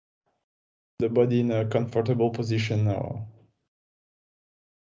the body in a comfortable position, or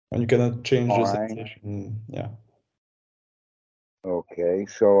when you cannot change the All right. sensation. Yeah. Okay,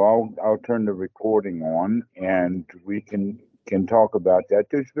 so I'll turn the recording on, and we can talk about that.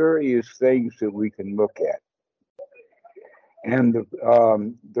 There's various things that we can look at, and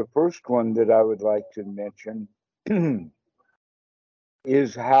the first one that I would like to mention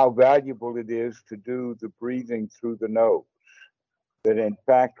is how valuable it is to do the breathing through the nose. That in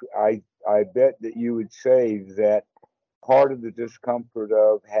fact, I bet that you would say that part of the discomfort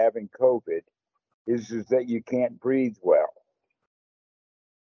of having COVID is that you can't breathe well.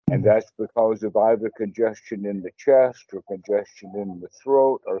 And that's because of either congestion in the chest or congestion in the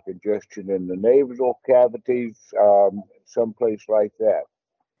throat or congestion in the nasal cavities, someplace like that.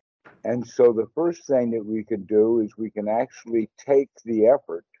 And so the first thing that we can do is we can actually take the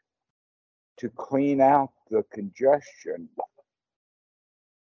effort to clean out the congestion.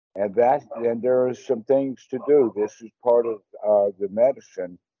 And there are some things to do. This is part of the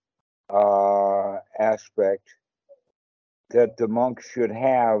medicine aspect, that the monks should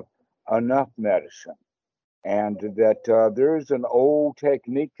have enough medicine. And that there's an old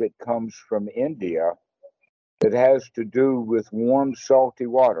technique that comes from India that has to do with warm, salty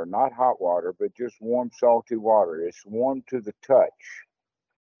water, not hot water, but just warm, salty water. It's warm to the touch.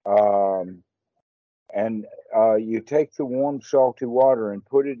 Um, and you take the warm, salty water and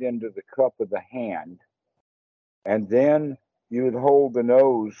put it into the cup of the hand. And then you would hold the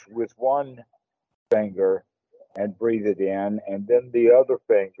nose with one finger and breathe it in, and then the other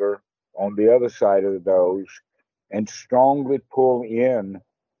finger on the other side of the nose, and strongly pull in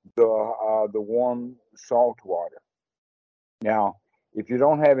the warm salt water. Now, if you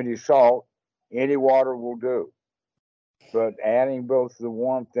don't have any salt, any water will do. But adding both the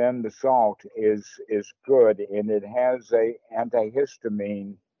warmth and the salt is good, and it has a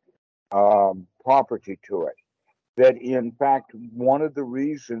antihistamine property to it. That in fact, one of the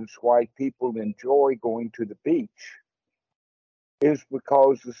reasons why people enjoy going to the beach is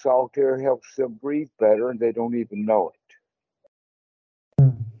because the salt air helps them breathe better, and they don't even know it.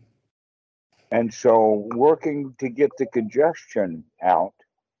 And so working to get the congestion out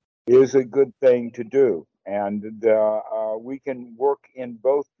is a good thing to do. And we can work in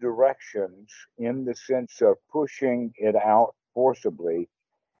both directions, in the sense of pushing it out forcibly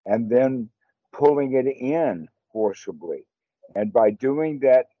and then pulling it in forcibly. And by doing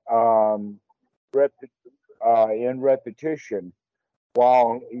that in repetition,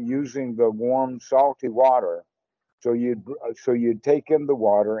 while using the warm salty water, so you'd take in the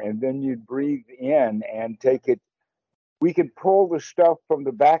water and then you'd breathe in and take it. We could pull the stuff from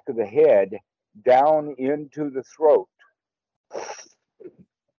the back of the head down into the throat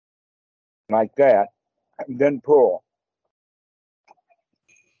like that, and then pull.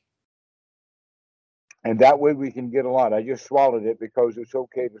 And that way we can get a lot. I just swallowed it because it's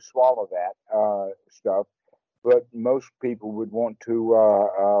okay to swallow that stuff, but most people would want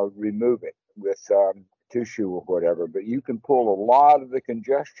to remove it with tissue or whatever. But you can pull a lot of the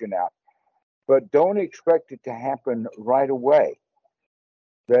congestion out, but don't expect it to happen right away.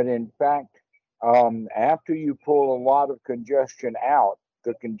 That in fact, after you pull a lot of congestion out,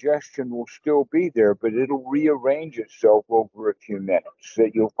 the congestion will still be there, but it'll rearrange itself over a few minutes.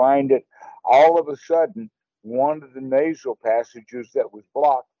 That you'll find that all of a sudden, one of the nasal passages that was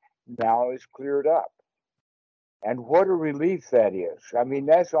blocked now is cleared up. And what a relief that is. I mean,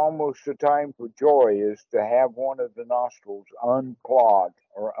 that's almost a time for joy, is to have one of the nostrils unclog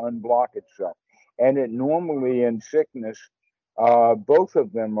or unblock itself. And it normally in sickness, both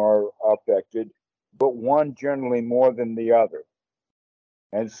of them are affected, but one generally more than the other.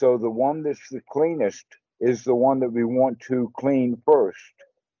 And so the one that's the cleanest is the one that we want to clean first.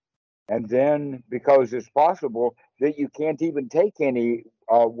 And then, because it's possible that you can't even take any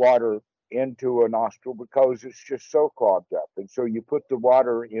water into a nostril because it's just so clogged up. And so you put the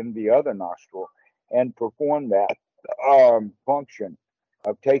water in the other nostril and perform that function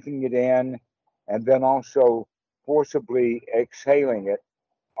of taking it in and then also forcibly exhaling it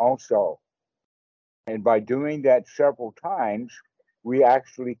also. And by doing that several times, we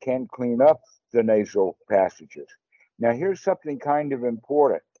actually can clean up the nasal passages. Now, here's something kind of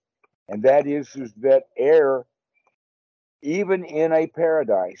important, and that is that air, even in a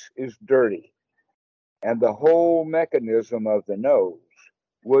paradise, is dirty. And the whole mechanism of the nose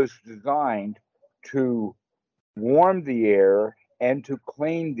was designed to warm the air and to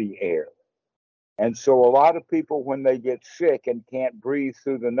clean the air. And so a lot of people, when they get sick and can't breathe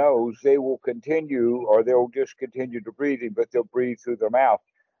through the nose, they will continue, or they'll just continue to breathing, but they'll breathe through their mouth,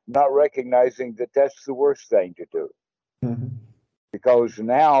 not recognizing that that's the worst thing to do. Mm-hmm. because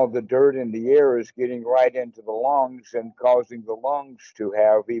now the dirt in the air is getting right into the lungs and causing the lungs to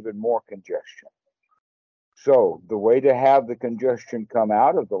have even more congestion. So the way to have the congestion come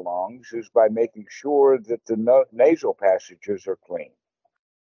out of the lungs is by making sure that the nasal passages are clean.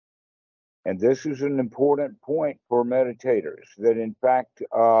 And this is an important point for meditators, that in fact,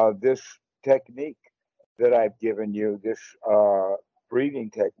 this technique that I've given you, this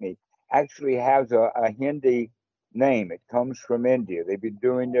breathing technique, actually has a Hindi name. It comes from India. They've been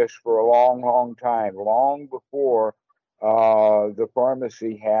doing this for a long, long time, long before the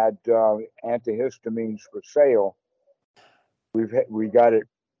pharmacy had antihistamines for sale. We got it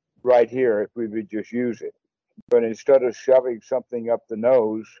right here if we would just use it. But instead of shoving something up the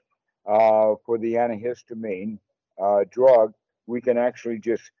nose for the antihistamine drug, we can actually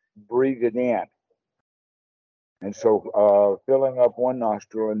just breathe it in. And so filling up one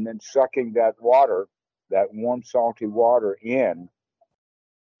nostril and then sucking that water, that warm, salty water in,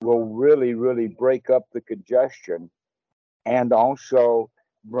 will really, really break up the congestion and also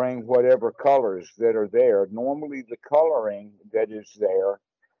bring whatever colors that are there. Normally, the coloring that is there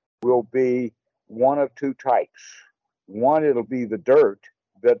will be one of two types. One, it'll be the dirt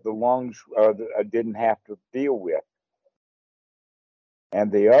that the lungs didn't have to deal with. And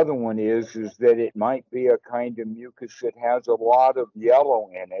the other one is that it might be a kind of mucus that has a lot of yellow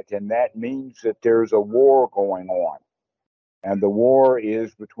in it, and that means that there's a war going on. And the war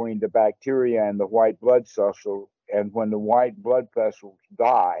is between the bacteria and the white blood vessels. And when the white blood vessels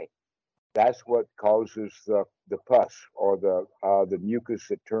die, that's what causes the pus or the mucus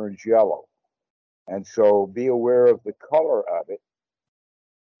that turns yellow. And so be aware of the color of it.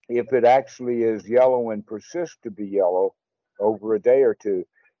 If it actually is yellow and persists to be yellow over a day or two,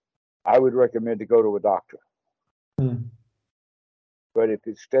 I would recommend to go to a doctor. But if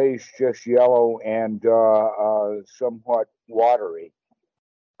it stays just yellow and somewhat watery,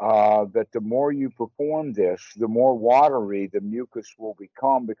 that the more you perform this, the more watery the mucus will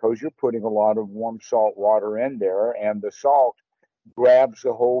become, because you're putting a lot of warm salt water in there, and the salt grabs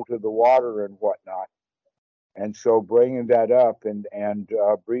a hold of the water and whatnot. And so bringing that up and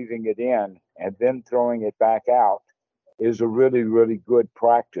breathing it in and then throwing it back out is a really, really good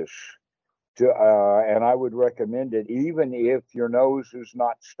practice. And I would recommend it, even if your nose is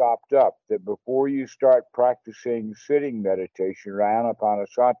not stopped up, that before you start practicing sitting meditation or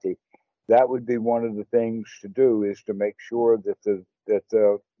anapanasati, that would be one of the things to do, is to make sure that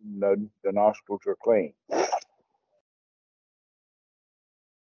the nostrils are clean.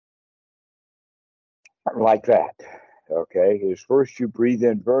 Like that. Okay, is first you breathe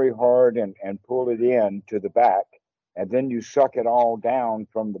in very hard and pull it in to the back, and then you suck it all down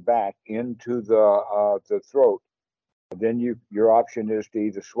from the back into the throat. And then your option is to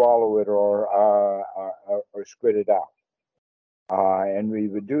either swallow it or spit it out. And we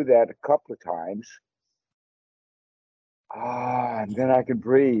would do that a couple of times. And then I can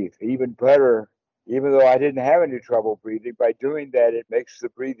breathe even better, even though I didn't have any trouble breathing. By doing that, it makes the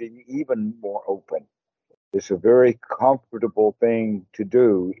breathing even more open. It's a very comfortable thing to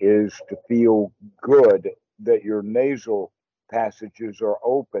do, is to feel good that your nasal passages are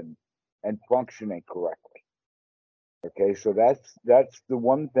open and functioning correctly. Okay, so that's the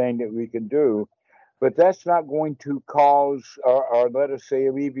one thing that we can do, but that's not going to cause or let us say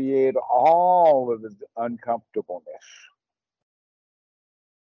alleviate all of the uncomfortableness.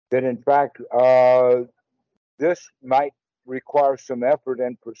 That in fact, this might require some effort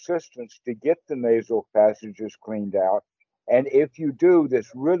and persistence to get the nasal passages cleaned out. And if you do,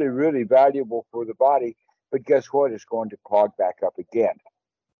 that's really, really valuable for the body. But guess what? It's going to clog back up again.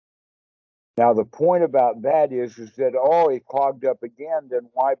 Now, the point about that is that, oh, it clogged up again, then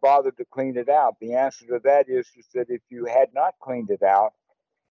why bother to clean it out? The answer to that is that if you had not cleaned it out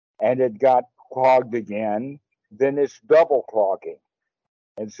and it got clogged again, then it's double clogging.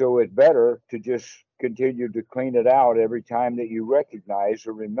 And so it's better to just continue to clean it out every time that you recognize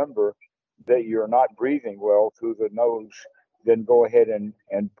or remember that you're not breathing well through the nose. Then go ahead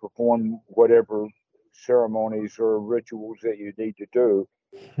and perform whatever ceremonies or rituals that you need to do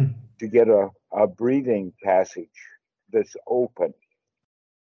to get a breathing passage that's open.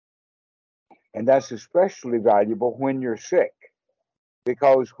 And that's especially valuable when you're sick,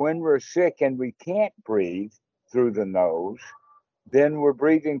 because when we're sick and we can't breathe through the nose, then we're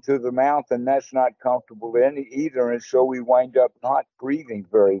breathing through the mouth, and that's not comfortable either. And so we wind up not breathing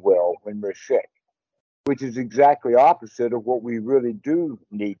very well when we're sick, which is exactly opposite of what we really do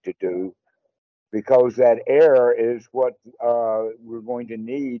need to do, because that air is what we're going to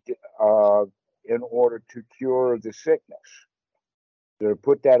need in order to cure the sickness, to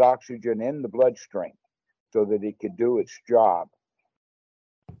put that oxygen in the bloodstream so that it can do its job.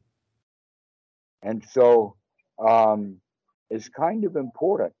 And so it's kind of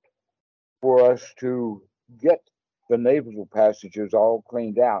important for us to get the nasal passages all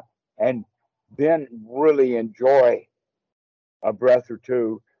cleaned out and then really enjoy a breath or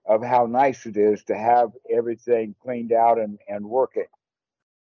two of how nice it is to have everything cleaned out and working.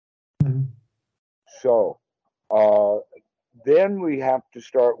 Mhm. So uh, then we have to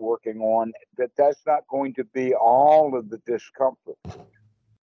start working on that. That's not going to be all of the discomfort.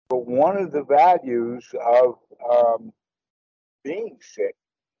 But one of the values of being sick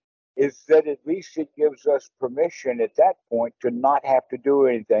is that at least it gives us permission at that point to not have to do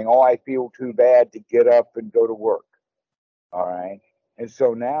anything. Oh, I feel too bad to get up and go to work. All right. And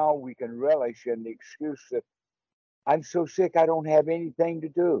so now we can relish in the excuse that I'm so sick, I don't have anything to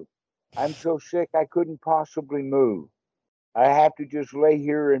do. I'm so sick, I couldn't possibly move. I have to just lay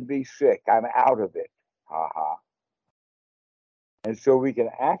here and be sick. I'm out of it. Ha ha. And so we can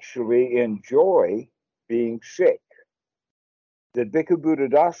actually enjoy being sick. The Bhikkhu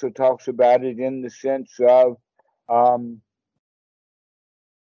Buddhadasa talks about it in the sense of um,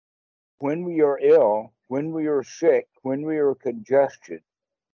 when we are ill, when we are sick, when we are congested,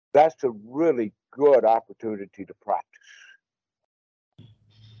 that's a really good opportunity to practice,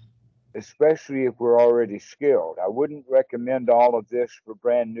 especially if we're already skilled. I wouldn't recommend all of this for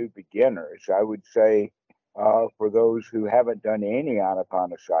brand new beginners. I would say for those who haven't done any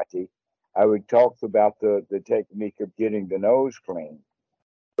anapanasati, I would talk about the technique of getting the nose clean,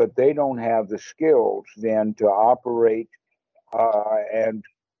 but they don't have the skills then to operate and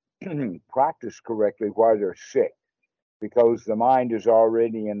practice correctly while they're sick, because the mind is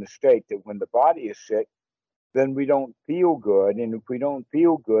already in the state that when the body is sick, then we don't feel good. And if we don't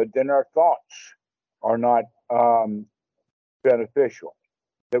feel good, then our thoughts are not beneficial,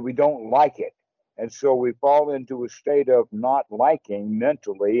 that we don't like it. And so we fall into a state of not liking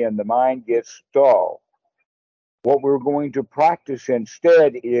mentally, and the mind gets dull. What we're going to practice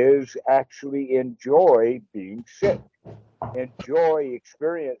instead is actually enjoy being sick, enjoy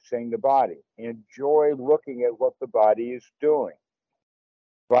experiencing the body, enjoy looking at what the body is doing,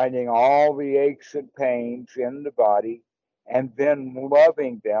 finding all the aches and pains in the body, and then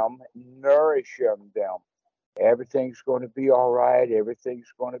loving them, nourishing them. Everything's going to be all right.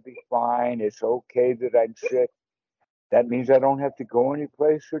 Everything's going to be fine. It's okay that I'm sick. That means I don't have to go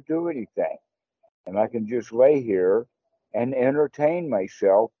anyplace or do anything. And I can just lay here and entertain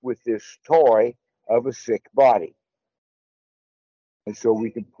myself with this toy of a sick body. And so we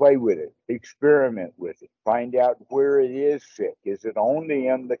can play with it, experiment with it, find out where it is sick. Is it only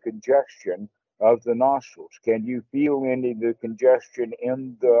in the congestion of the nostrils? Can you feel any of the congestion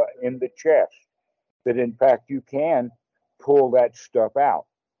in the chest? That in fact you can pull that stuff out.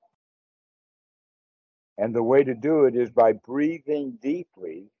 And the way to do it is by breathing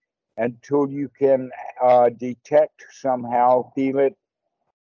deeply until you can detect somehow, feel it,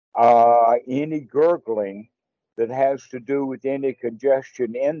 any gurgling that has to do with any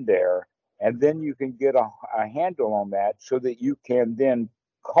congestion in there. And then you can get a handle on that so that you can then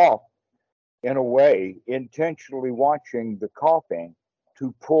cough in a way, intentionally watching the coughing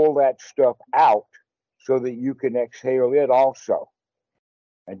to pull that stuff out so that you can exhale it also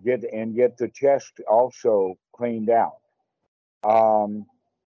and get the chest also cleaned out. Um,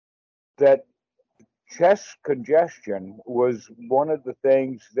 that chest congestion was one of the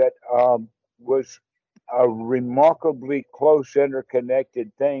things that was a remarkably close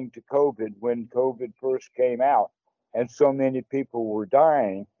interconnected thing to COVID when COVID first came out, and so many people were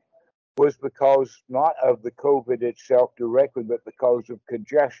dying, was because not of the COVID itself directly, but because of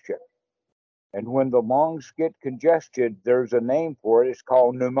congestion. And when the lungs get congested, there's a name for it. It's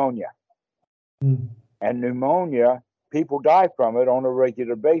called pneumonia. Mm. And pneumonia, people die from it on a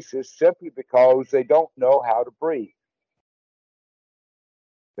regular basis simply because they don't know how to breathe.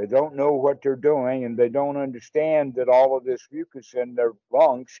 They don't know what they're doing, and they don't understand that all of this mucus in their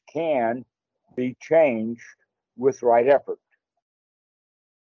lungs can be changed with right effort.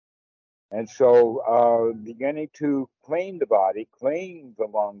 And so, beginning to clean the body, clean the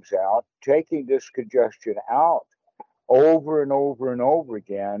lungs out, taking this congestion out over and over and over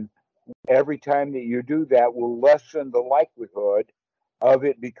again, every time that you do that will lessen the likelihood of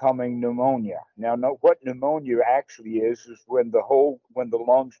it becoming pneumonia. Now, what pneumonia actually is when the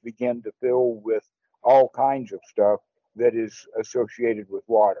lungs begin to fill with all kinds of stuff that is associated with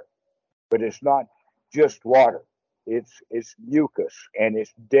water. But it's not just water. It's mucus and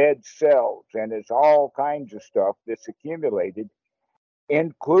it's dead cells and it's all kinds of stuff that's accumulated,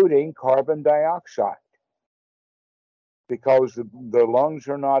 including carbon dioxide. because the lungs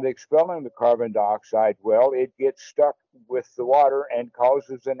are not expelling the carbon dioxide well. It gets stuck with the water and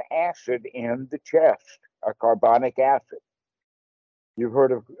causes an acid in the chest, a carbonic acid. You've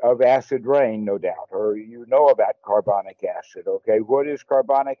heard of acid rain, no doubt, or you know about carbonic acid. Okay, what is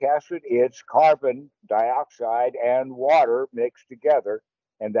carbonic acid? It's carbon dioxide and water mixed together,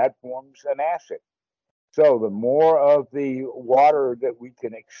 and that forms an acid. So the more of the water that we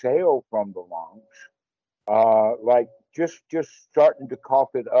can exhale from the lungs, like just starting to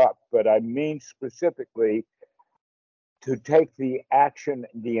cough it up, but I mean specifically to take the action,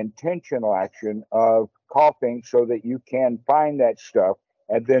 the intentional action of coughing so that you can find that stuff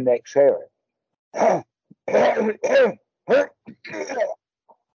and then exhale it.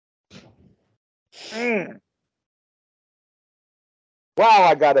 Mm. Wow,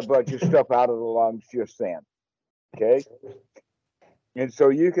 I got a bunch of stuff out of the lungs just then. Okay. And so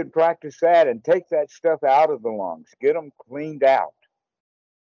you can practice that and take that stuff out of the lungs, get them cleaned out.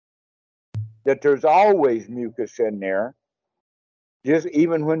 That there's always mucus in there, just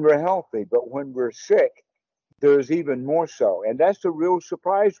even when we're healthy, but when we're sick, there's even more so. And that's a real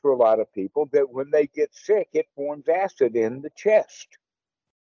surprise for a lot of people that when they get sick, it forms acid in the chest,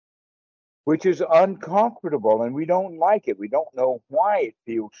 which is uncomfortable and we don't like it. We don't know why it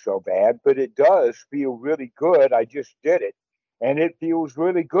feels so bad, but it does feel really good. I just did it. And it feels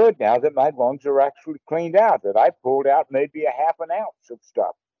really good now that my lungs are actually cleaned out, that I pulled out maybe a half an ounce of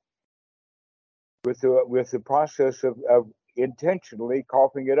stuff with the process of intentionally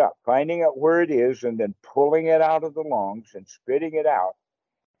coughing it up, finding out where it is, and then pulling it out of the lungs and spitting it out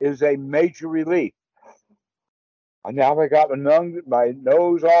is a major relief. And now I got my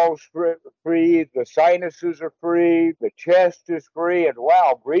nose all free, the sinuses are free, the chest is free, and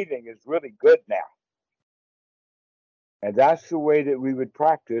wow, breathing is really good now. And that's the way that we would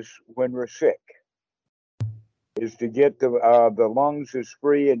practice when we're sick, is to get the lungs as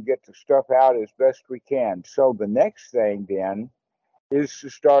free and get the stuff out as best we can. So the next thing then is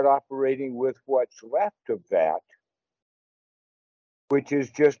to start operating with what's left of that, which is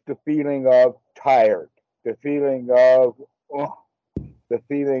just the feeling of tired, the feeling of, oh, the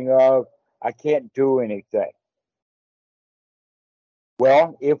feeling of I can't do anything.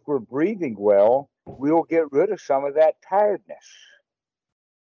 Well, if we're breathing well, we'll get rid of some of that tiredness.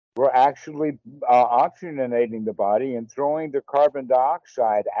 We're actually oxygenating the body and throwing the carbon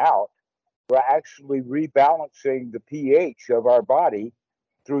dioxide out. We're actually rebalancing the pH of our body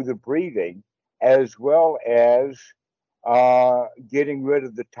through the breathing, as well as getting rid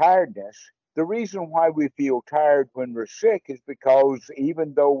of the tiredness. The reason why we feel tired when we're sick is because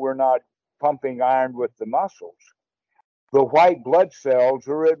even though we're not pumping iron with the muscles, the white blood cells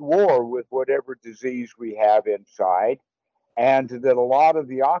are at war with whatever disease we have inside, and that a lot of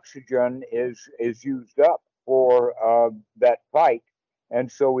the oxygen is used up for that fight. And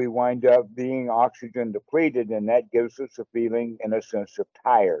so we wind up being oxygen depleted, and that gives us a feeling, in a sense, of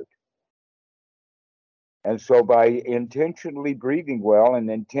tired. And so by intentionally breathing well and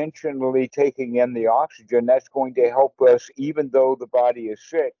intentionally taking in the oxygen, that's going to help us, even though the body is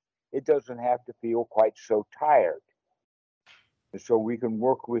sick, it doesn't have to feel quite so tired. And so we can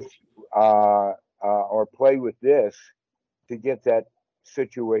work with or play with this to get that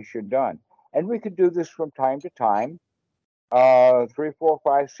situation done. And we could do this from time to time, 3, 4,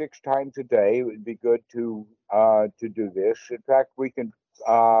 5, 6 times a day. It would be good to do this. In fact, we can,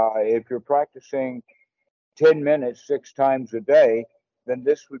 if you're practicing 10 minutes 6 times a day, then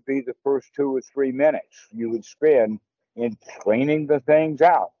this would be the first 2 or 3 minutes you would spend in cleaning the things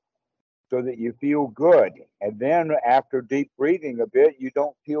out so that you feel good. And then after deep breathing a bit, you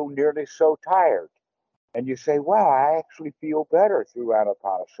don't feel nearly so tired. And you say, wow, I actually feel better through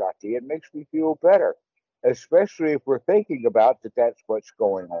Anapanasati. It makes me feel better, especially if we're thinking about that that's what's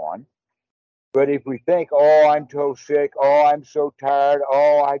going on. But if we think, oh, I'm so sick, oh, I'm so tired,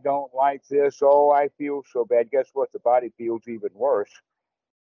 oh, I don't like this, oh, I feel so bad, guess what? The body feels even worse.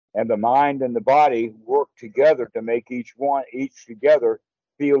 And the mind and the body work together to make each together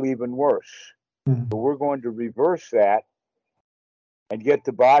feel even worse. Mm. So we're going to reverse that and get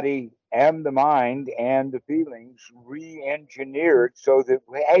the body and the mind and the feelings re-engineered so that,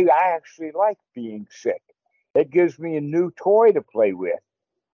 hey, I actually like being sick. It gives me a new toy to play with.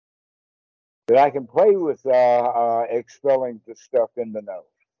 That I can play with expelling the stuff in the nose.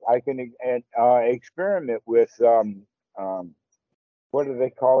 I can experiment with what do they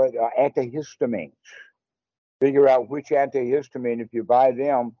call it? Antihistamines. Figure out which antihistamine, if you buy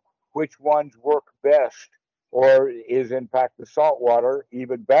them, which ones work best, or is in fact the salt water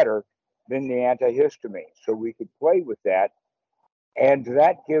even better than the antihistamine. So we could play with that And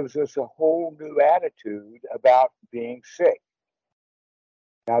that gives us a whole new attitude about being sick.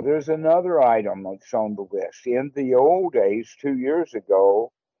 Now, there's another item that's on the list. In the old days, 2 years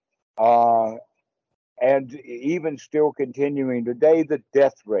ago, uh, and even still continuing today, the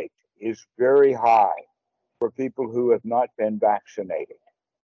death rate is very high for people who have not been vaccinated.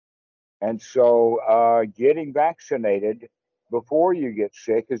 And so, getting vaccinated before you get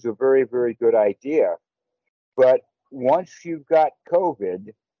sick is a very, very good idea. But once you've got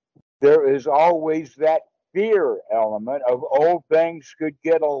COVID, there is always that fear element of, oh, things could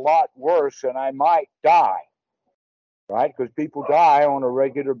get a lot worse and I might die, right? Because people die on a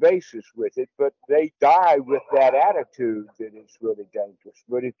regular basis with it, but they die with that attitude that it's really dangerous.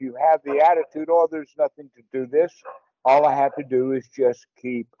 But if you have the attitude, oh, there's nothing to do this, all I have to do is just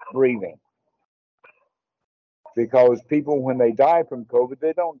keep breathing. Because people, when they die from COVID,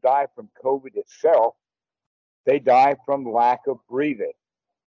 they don't die from COVID itself, they die from lack of breathing.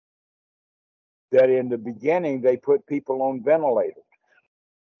 That in the beginning, they put people on ventilators,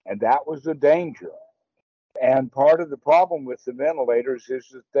 and that was the danger. And part of the problem with the ventilators is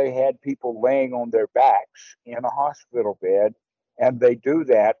that they had people laying on their backs in a hospital bed, and they do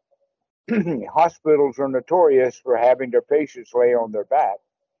that. Hospitals are notorious for having their patients lay on their back,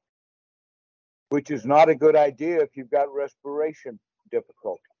 which is not a good idea if you've got respiration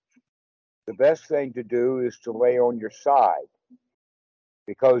difficulties. The best thing to do is to lay on your side,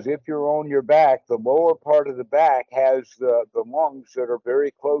 because if you're on your back, the lower part of the back has the lungs that are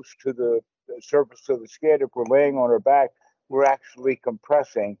very close to the surface of the skin. If we're laying on our back, we're actually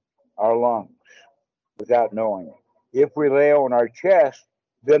compressing our lungs without knowing it. If we lay on our chest,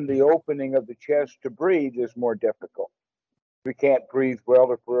 then the opening of the chest to breathe is more difficult. We can't breathe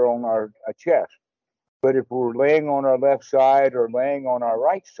well if we're on our chest. But if we're laying on our left side or laying on our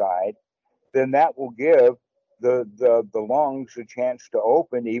right side, then that will give the lungs a chance to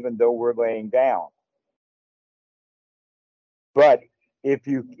open even though we're laying down. But if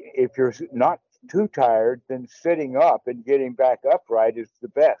you're not too tired, then sitting up and getting back upright is the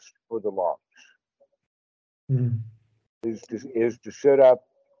best for the lungs. Mm. Is to sit up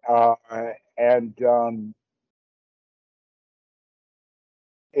and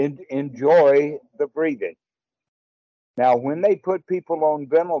enjoy the breathing. Now, when they put people on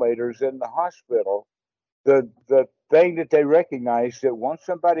ventilators in the hospital, the thing that they recognize that once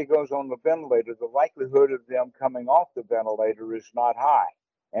somebody goes on the ventilator, the likelihood of them coming off the ventilator is not high,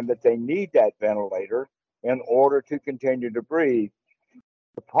 and that they need that ventilator in order to continue to breathe.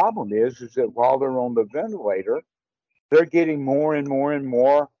 The problem is that while they're on the ventilator, they're getting more and more and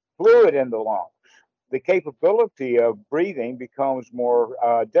more fluid in the lungs. The capability of breathing becomes more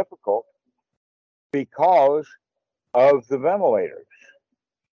difficult because of the ventilators.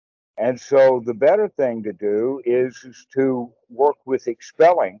 And so the better thing to do is to work with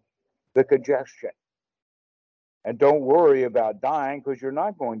expelling the congestion. And don't worry about dying, because you're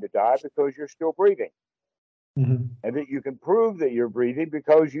not going to die because you're still breathing. Mm-hmm. And that you can prove that you're breathing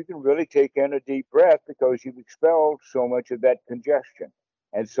because you can really take in a deep breath because you've expelled so much of that congestion.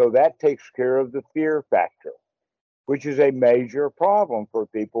 And so that takes care of the fear factor, which is a major problem for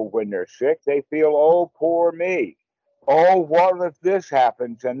people when they're sick. They feel, oh, poor me. Oh, what if this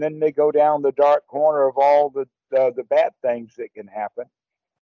happens? And then they go down the dark corner of all the bad things that can happen.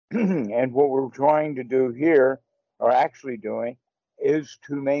 And what we're trying to do here, or actually doing, is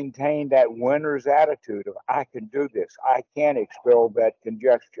to maintain that winner's attitude of, I can do this. I can expel that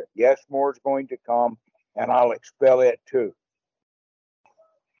congestion. Yes, more is going to come, and I'll expel it too.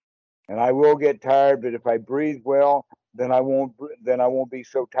 And I will get tired, but if I breathe well, then I won't be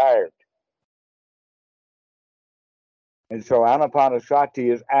so tired. And so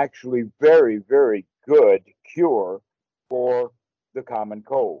Anapanasati is actually very, very good cure for the common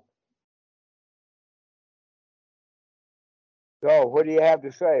cold. So what do you have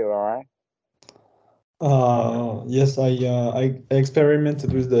to say, Laurent? Yes, I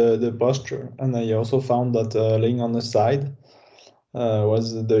experimented with the posture, and I also found that laying on the side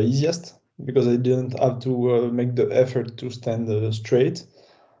was the easiest, because I didn't have to make the effort to stand straight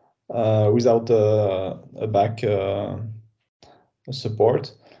without a back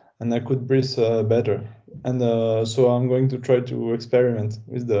support, and I could breathe better. And so I'm going to try to experiment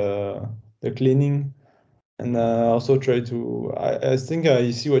with the cleaning, and also try to. I think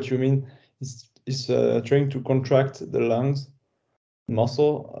I see what you mean. It's trying to contract the lungs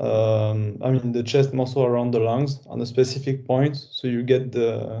muscle. I mean the chest muscle around the lungs on a specific point, so you get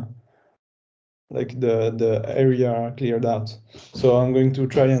the area cleared out. So I'm going to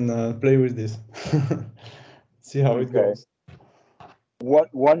try and play with this, see how it Okay. goes.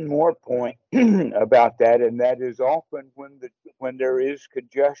 one more point about that, and that is often when there is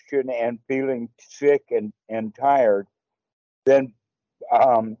congestion and feeling sick and tired, then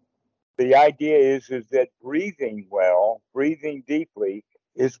um, the idea is that breathing well, breathing deeply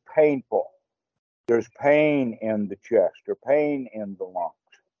is painful. There's pain in the chest or pain in the lungs.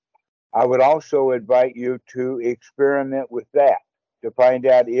 I would also invite you to experiment with that to find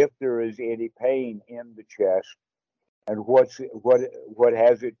out if there is any pain in the chest and what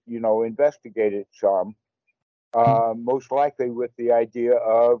has it, investigated some. Most likely with the idea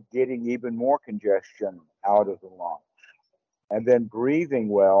of getting even more congestion out of the lungs and then breathing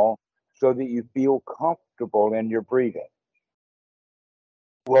well so that you feel comfortable in your breathing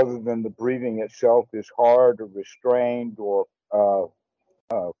rather than the breathing itself is hard or restrained or uh,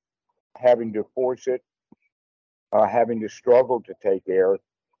 uh, having to force it, having to struggle to take air.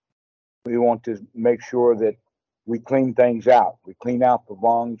 We want to make sure that we clean things out. We clean out the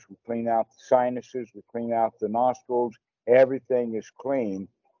lungs, we clean out the sinuses, we clean out the nostrils. Everything is clean,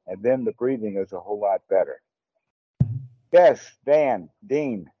 and then the breathing is a whole lot better. Yes,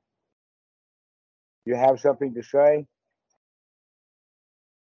 Dean, you have something to say?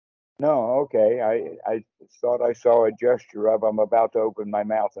 No, okay. I thought I saw a gesture of I'm about to open my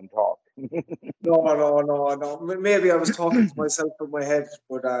mouth and talk. No, no, no, no. Maybe I was talking to myself in my head,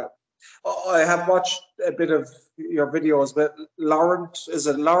 but I have watched a bit of your videos. But Laurent, is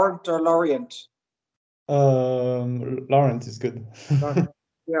it Laurent or Laurent? Laurent is good. Laurent.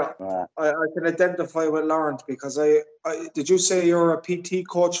 Yeah, Uh, I can identify with Laurent because I did you say you're a PT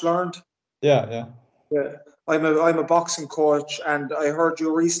coach, Laurent? Yeah, yeah. Yeah, I'm a boxing coach, and I heard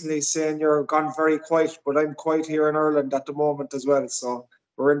you recently saying you're gone very quiet, but I'm quiet here in Ireland at the moment as well. So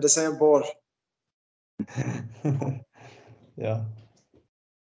we're in the same boat. Yeah.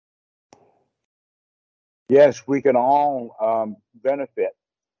 yes, we can all benefit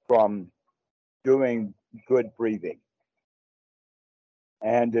from doing good breathing.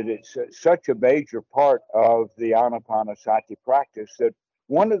 And that it's such a major part of the Anapanasati practice that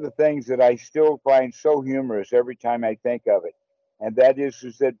one of the things that I still find so humorous every time I think of it, and that is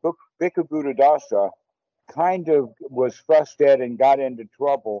that Bhikkhu Buddhadasa kind of was fussed at and got into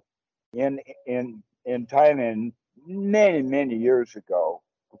trouble in in Thailand many years ago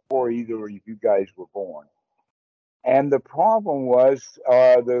before either of you guys were born. And the problem was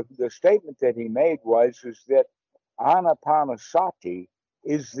the statement that he made was is that Anapanasati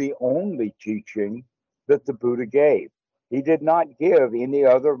is the only teaching that the Buddha gave. He did not give any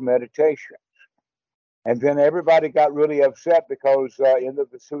other meditation. And then everybody got really upset because in the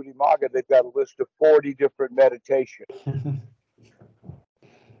Visuddhimagga they've got a list of 40 different meditations.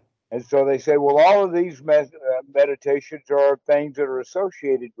 And so they say, well, all of these meditations are things that are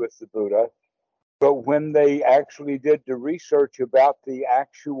associated with the Buddha. But when they actually did the research about the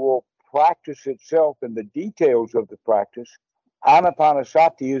actual practice itself and the details of the practice,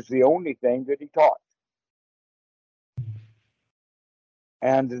 Anapanasati is the only thing that he taught.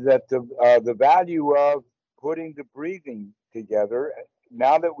 And that the value of putting the breathing together,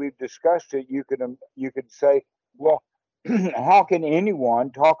 now that we've discussed it, you could say, well, how can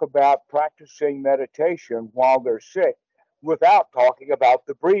anyone talk about practicing meditation while they're sick without talking about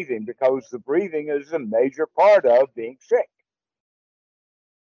the breathing? Because the breathing is a major part of being sick.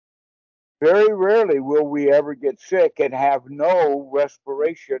 Very rarely will we ever get sick and have no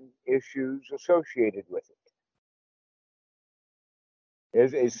respiration issues associated with it.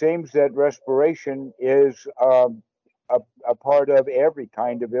 It seems that respiration is a part of every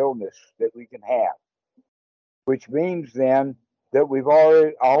kind of illness that we can have, which means then that we've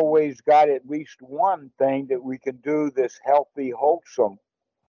always got at least one thing that we can do that's healthy, wholesome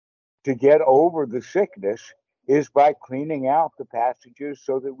to get over the sickness is by cleaning out the passages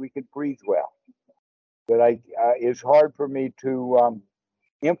so that we can breathe well. That it's hard for me to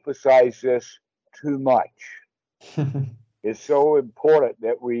emphasize this too much. It's so important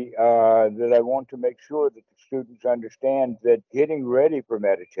that that I want to make sure that the students understand that getting ready for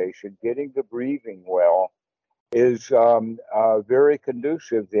meditation, getting the breathing well, is very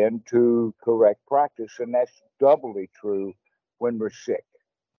conducive then to correct practice, and that's doubly true when we're sick.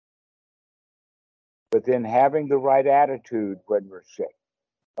 But then having the right attitude when we're sick.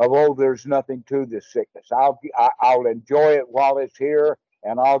 Of oh, there's nothing to this sickness. I'll enjoy it while it's here,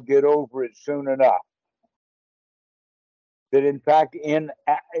 and I'll get over it soon enough. That in fact, in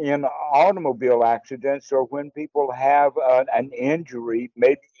automobile accidents or when people have an injury,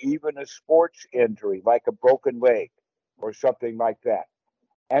 maybe even a sports injury like a broken leg or something like that,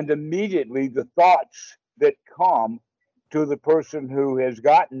 and immediately the thoughts that come to the person who has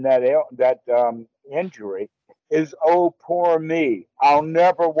gotten that injury is, oh, poor me, I'll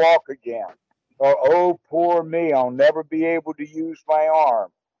never walk again. Or, oh, poor me, I'll never be able to use my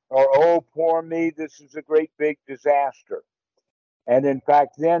arm. Or, oh, poor me, this is a great big disaster. And in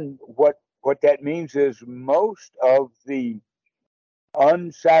fact, then what that means is most of the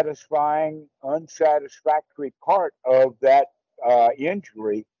unsatisfactory part of that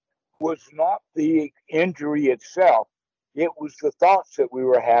injury was not the injury itself. It was the thoughts that we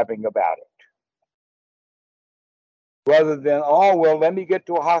were having about it. Rather than, oh, well, let me get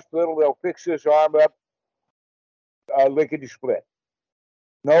to a hospital, they'll fix this arm up, lickety split.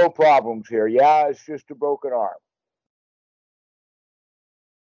 No problems here. Yeah, it's just a broken arm.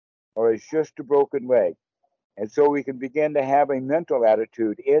 Or it's just a broken leg. And so we can begin to have a mental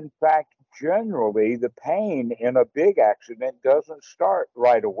attitude. In fact, generally, the pain in a big accident doesn't start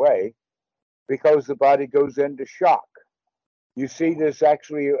right away because the body goes into shock. You see this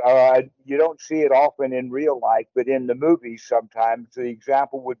actually, you don't see it often in real life, but in the movies sometimes. The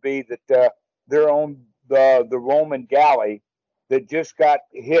example would be that they're on the Roman galley that just got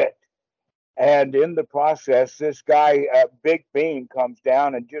hit. And in the process, this guy, Big Bean, comes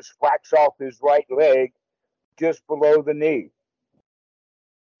down and just whacks off his right leg just below the knee.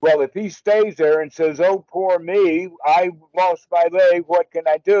 Well, if he stays there and says, oh, poor me, I lost my leg, what can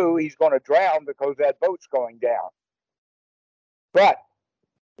I do? He's going to drown because that boat's going down. But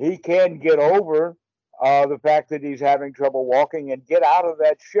he can get over the fact that he's having trouble walking and get out of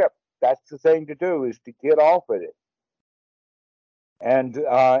that ship. That's the thing to do, is to get off of it. And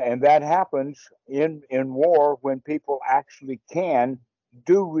that happens in war when people actually can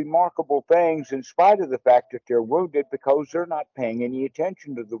do remarkable things in spite of the fact that they're wounded, because they're not paying any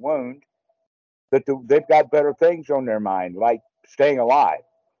attention to the wound, that they've got better things on their mind, like staying alive.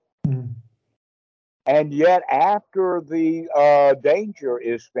 Mm. And yet, after the danger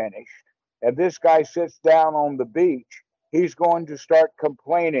is finished, and this guy sits down on the beach, he's going to start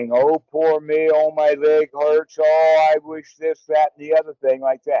complaining. Oh, poor me. Oh, my leg hurts. Oh, I wish this, that, and the other thing,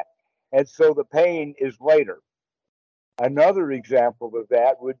 like that. And so the pain is later. Another example of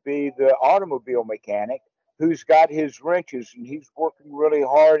that would be the automobile mechanic who's got his wrenches and he's working really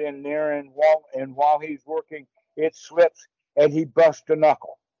hard in there, and while he's working, it slips and he busts a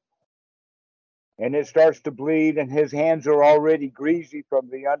knuckle. And it starts to bleed, and his hands are already greasy from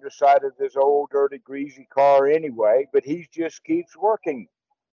the underside of this old, dirty, greasy car anyway, but he just keeps working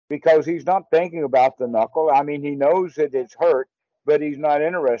because he's not thinking about the knuckle. I mean, he knows that it's hurt, but he's not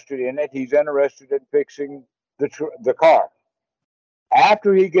interested in it. He's interested in fixing the car.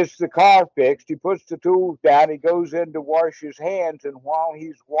 After he gets the car fixed, he puts the tools down, he goes in to wash his hands, and while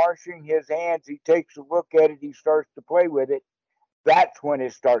he's washing his hands, he takes a look at it, he starts to play with it. That's when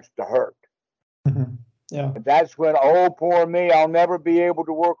it starts to hurt. Mm-hmm. Yeah. That's when, oh, poor me, I'll never be able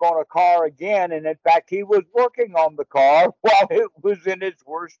to work on a car again. And in fact, he was working on the car while it was in its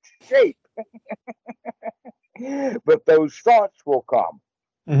worst shape. But those thoughts will come.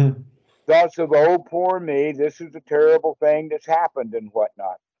 Mm-hmm. Thoughts of, oh, poor me, this is a terrible thing that's happened and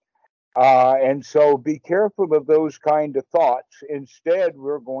whatnot. And so be careful of those kind of thoughts. Instead,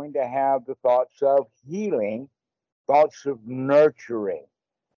 we're going to have the thoughts of healing, thoughts of nurturing,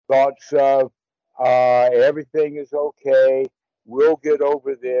 thoughts of everything is okay, we'll get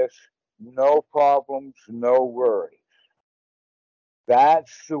over this, no problems, no worries.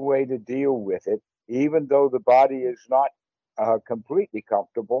 That's the way to deal with it, even though the body is not completely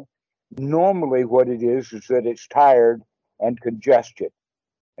comfortable. Normally, what it is that it's tired and congested.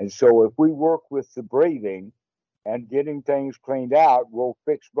 And so, if we work with the breathing and getting things cleaned out, we'll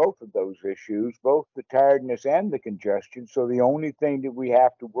fix both of those issues, both the tiredness and the congestion. So the only thing that we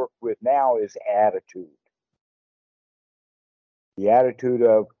have to work with now is attitude. The attitude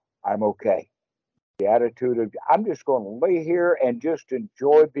of, I'm okay. The attitude of, I'm just going to lay here and just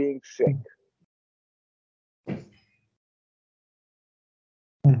enjoy being sick.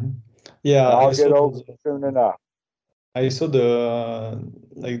 Mm-hmm. Yeah, And I'll get over it soon enough. I saw the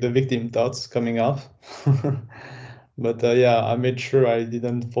like the victim thoughts coming off, but yeah, I made sure I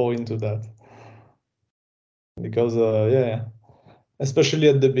didn't fall into that because yeah, especially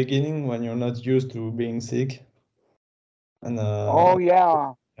at the beginning when you're not used to being sick, and Oh,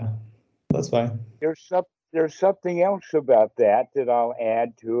 yeah. yeah, that's fine. There's something else about that I'll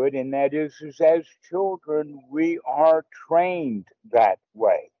add to it, and that is as children, we are trained that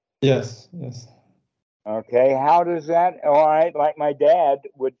way. Yes, yes. Okay, how does that? All right, like my dad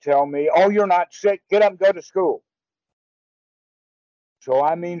would tell me, "Oh, you're not sick. Get up and go to school." So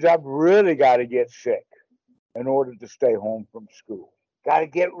that means I've really got to get sick in order to stay home from school. Got to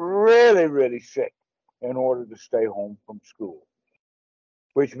get really, really sick in order to stay home from school.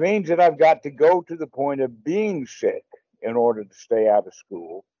 which means that I've got to go to the point of being sick in order to stay out of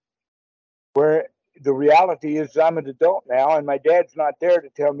school. Where the reality is, I'm an adult now, and my dad's not there to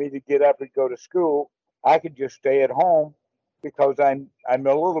tell me to get up and go to school. I could just stay at home because I'm a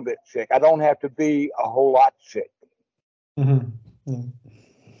little bit sick. I don't have to be a whole lot sick. Mhm. Yeah.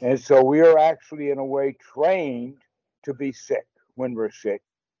 And so we are actually, in a way, trained to be sick when we're sick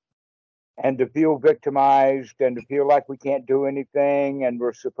and to feel victimized and to feel like we can't do anything and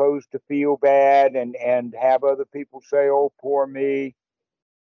we're supposed to feel bad and have other people say, oh, poor me,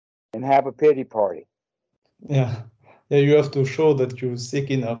 and have a pity party. Yeah. Yeah, you have to show that you're sick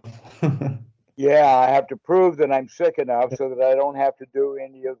enough. Yeah, I have to prove that I'm sick enough so that I don't have to do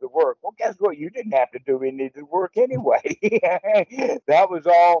any of the work. Well, guess what? You didn't have to do any of the work anyway. That was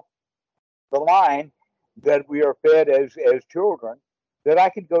all the line that we are fed as children, that I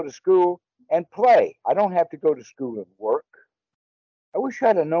could go to school and play. I don't have to go to school and work. I wish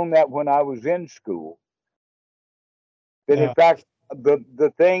I'd have known that when I was in school. That in Yeah. fact,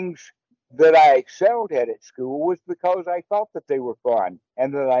 the things that I excelled at school was because I thought that they were fun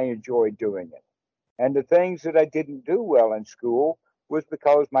and that I enjoyed doing it. And the things that I didn't do well in school was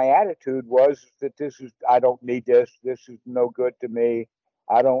because my attitude was that I don't need this. This is no good to me.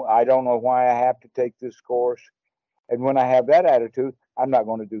 I don't know why I have to take this course. And when I have that attitude, I'm not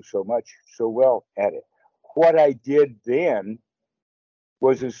going to do so well at it. What I did then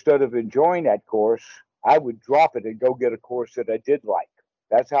was, instead of enjoying that course, I would drop it and go get a course that I did like.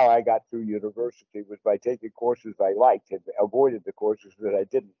 That's how I got through university, was by taking courses I liked and avoided the courses that I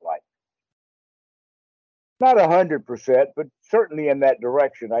didn't like. Not 100%, but certainly in that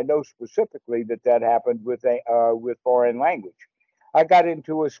direction. I know specifically that happened with foreign language. I got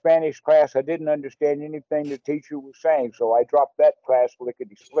into a Spanish class. I didn't understand anything the teacher was saying, so I dropped that class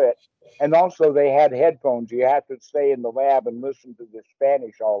lickety split. And also, they had headphones. You had to stay in the lab and listen to the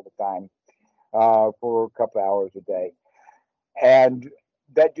Spanish all the time for a couple hours a day, and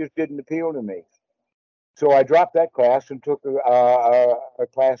that just didn't appeal to me. So I dropped that class and took a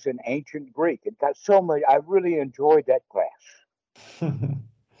class in ancient Greek. It got so much. I really enjoyed that class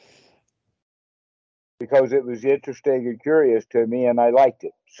because it was interesting and curious to me, and I liked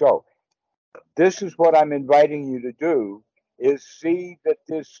it. So this is what I'm inviting you to do: is see that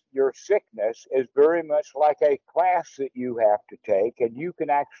this your sickness is very much like a class that you have to take, and you can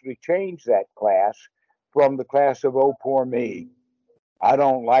actually change that class from the class of oh poor me, I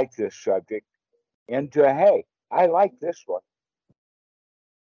don't like this subject, into hey, I like this one.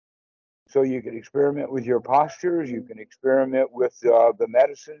 So you can experiment with your postures. You can experiment with the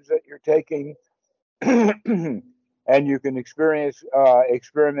medicines that you're taking, and you can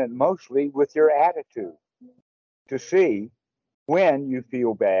experiment mostly with your attitude to see when you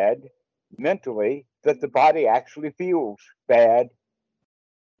feel bad mentally that the body actually feels bad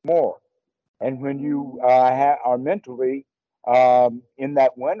more, and when you are mentally in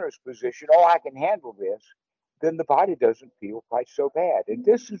that winner's position, oh, I can handle this, then the body doesn't feel quite so bad. And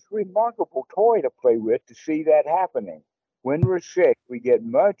this is a remarkable toy to play with to see that happening. When we're sick, we get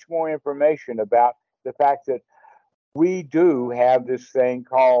much more information about the fact that we do have this thing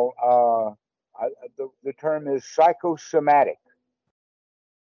called, the term is psychosomatic.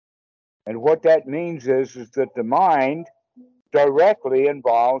 And what that means is that the mind directly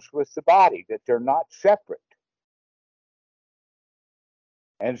involves with the body, that they're not separate.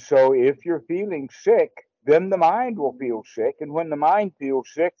 And so if you're feeling sick, then the mind will feel sick. And when the mind feels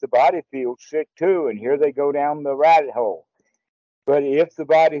sick, the body feels sick too. And here they go down the rabbit hole. But if the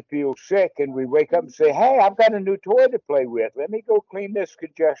body feels sick and we wake up and say, hey, I've got a new toy to play with. Let me go clean this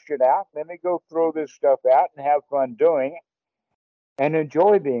congestion out. Let me go throw this stuff out and have fun doing it and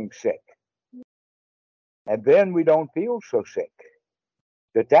enjoy being sick. And then we don't feel so sick.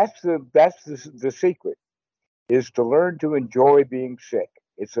 That's the secret, is to learn to enjoy being sick.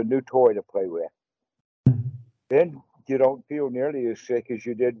 It's a new toy to play with. Then you don't feel nearly as sick as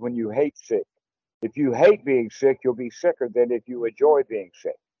you did when you hate sick. If you hate being sick, you'll be sicker than if you enjoy being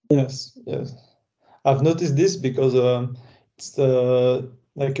sick. Yes, yes. I've noticed this because it's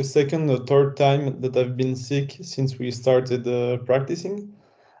like a second or third time that I've been sick since we started practicing.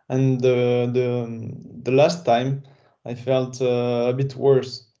 And the last time I felt a bit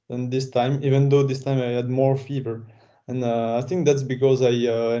worse than this time, even though this time I had more fever. And I think that's because I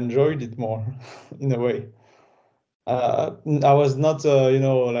enjoyed it more in a way. I was not,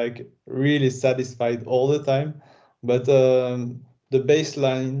 like really satisfied all the time, but the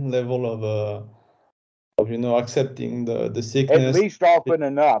baseline level of accepting the At sickness, least often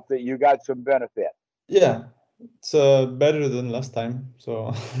enough that you got some benefit. yeah, it's better than last time.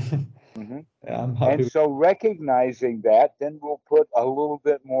 So Yeah, I'm happy. And so recognizing that, then we'll put a little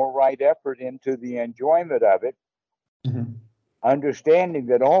bit more right effort into the enjoyment of it, understanding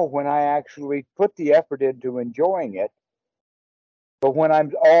that, oh, when I actually put the effort into enjoying it, but when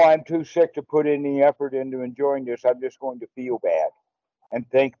I'm too sick to put any effort into enjoying this, I'm just going to feel bad and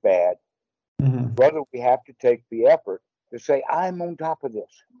think bad. Rather, we have to take the effort to say, I'm on top of this.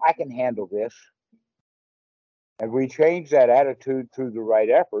 I can handle this. And we change that attitude through the right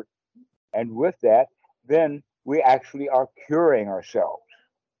effort. And with that, then we actually are curing ourselves.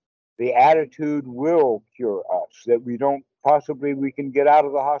 The attitude will cure us, that we can get out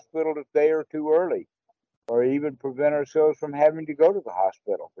of the hospital a day or two early, or even prevent ourselves from having to go to the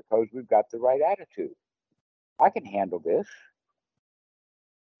hospital because we've got the right attitude. I can handle this.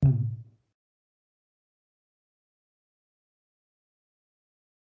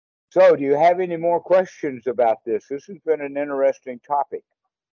 So, do you have any more questions about this? This has been an interesting topic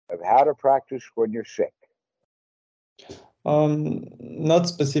of how to practice when you're sick. Not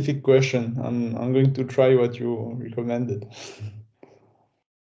specific question. I'm going to try what you recommended.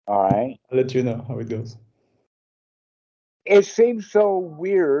 All right. I'll let you know how it goes. It seems so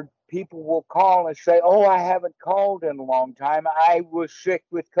weird. People will call and say, oh, I haven't called in a long time. I was sick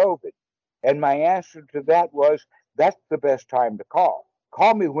with COVID. And my answer to that was, that's the best time to call.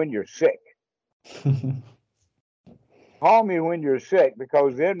 Call me when you're sick. Call me when you're sick,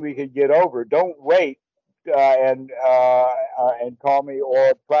 because then we can get over. Don't wait and call me,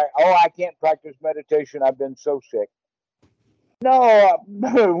 or I can't practice meditation. I've been so sick. No,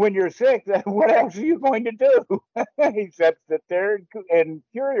 when you're sick, what else are you going to do except sit there and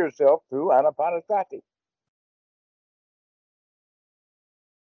cure yourself through anapanasati?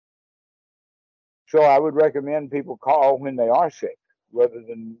 So I would recommend people call when they are sick, rather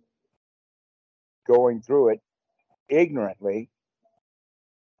than going through it ignorantly,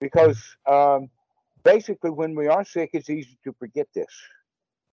 because basically when we are sick, it's easy to forget this,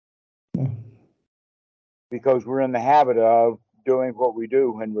 because we're in the habit of doing what we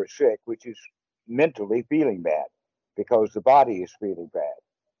do when we're sick, which is mentally feeling bad because the body is feeling bad.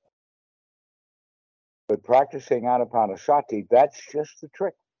 But practicing anapanasati, that's just the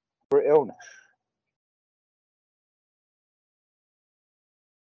trick for illness.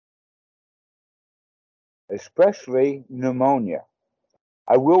 Especially pneumonia.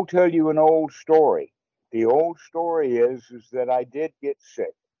 I will tell you an old story. The old story is that I did get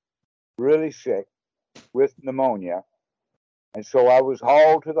sick, really sick, with pneumonia. And so I was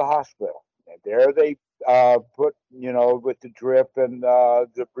hauled to the hospital. And there they put, with the drip and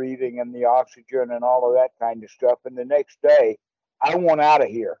the breathing and the oxygen and all of that kind of stuff. And the next day, I want out of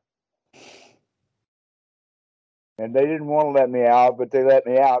here. And they didn't want to let me out, but they let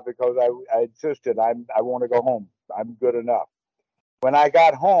me out because I insisted, I want to go home. I'm good enough. When I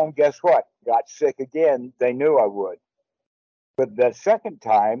got home, guess what? Got sick again. They knew I would. But the second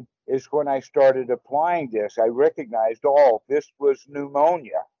time is when I started applying this. I recognized, oh, this was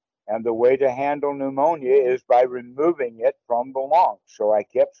pneumonia. And the way to handle pneumonia is by removing it from the lungs. So I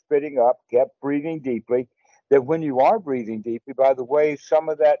kept spitting up, kept breathing deeply. That when you are breathing deeply, by the way, some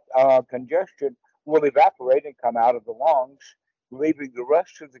of that congestion will evaporate and come out of the lungs, leaving the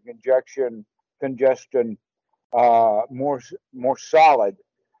rest of the congestion more solid,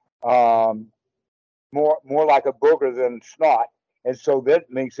 more like a booger than snot. And so that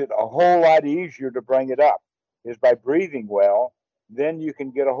makes it a whole lot easier to bring it up, is by breathing well. Then you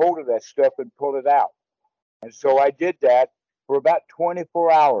can get a hold of that stuff and pull it out. And so I did that for about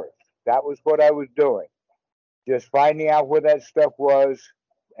 24 hours. That was what I was doing. Just finding out where that stuff was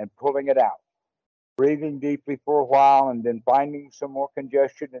and pulling it out. Breathing deeply for a while and then finding some more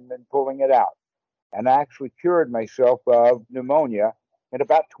congestion and then pulling it out. And I actually cured myself of pneumonia in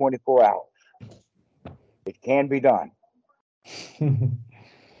about 24 hours. It can be done.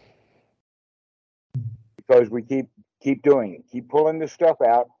 Because we keep doing it, keep pulling the stuff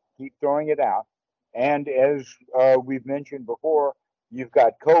out, keep throwing it out. And as we've mentioned before, you've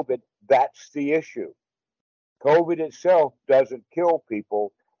got COVID. That's the issue. COVID itself doesn't kill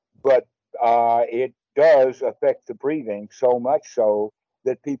people, but it does affect the breathing, so much so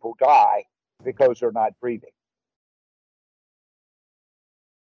that people die because they're not breathing.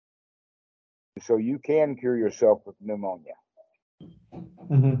 So you can cure yourself with pneumonia.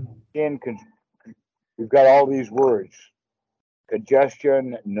 We've got all these words: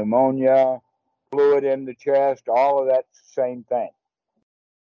 congestion, pneumonia, fluid in the chest, all of that's the same thing.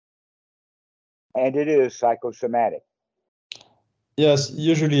 And it is psychosomatic. Yes,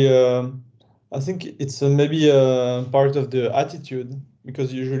 usually I think it's maybe part of the attitude,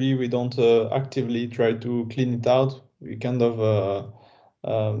 because usually we don't actively try to clean it out. We kind of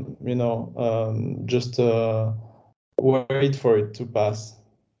just wait for it to pass.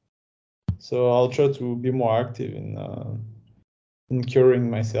 So I'll try to be more active in curing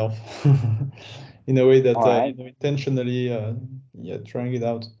myself in a way that Right. intentionally, trying it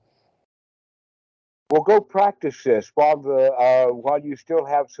out. Well, go practice this while you still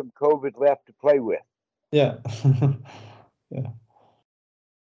have some COVID left to play with. Yeah. Yeah.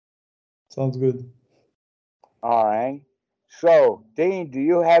 Sounds good. All right. So, Dean, do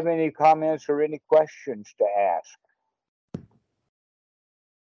you have any comments or any questions to ask?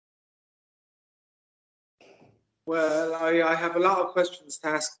 Well, I have a lot of questions to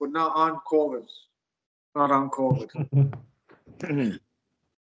ask, but not on COVID. Not on COVID.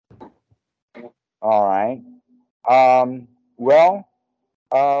 All right. Well,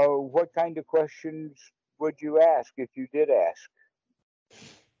 what kind of questions would you ask if you did ask?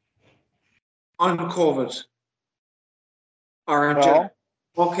 On COVID. Or No.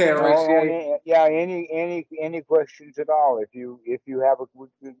 Okay, right. Yeah, any questions at all? If you have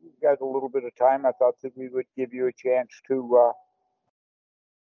we've got a little bit of time, I thought that we would give you a chance to.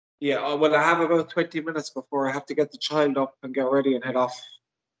 Yeah, well, I have about 20 minutes before I have to get the child up and get ready and head off.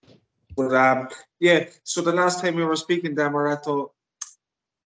 But yeah, so the last time we were speaking, Damaretto,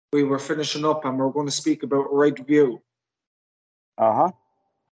 we were finishing up and we are going to speak about right view. Uh-huh.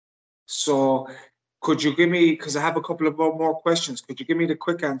 So could you give me, because I have a couple of more questions, could you give me the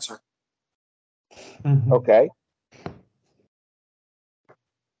quick answer? Okay.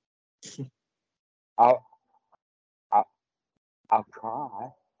 I'll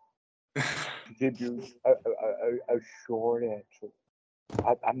try to give you a short answer.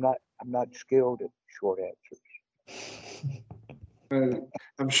 I'm not skilled at short answers. Well,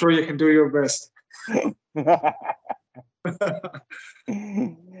 I'm sure you can do your best.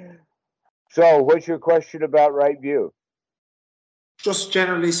 So, what's your question about right view? Just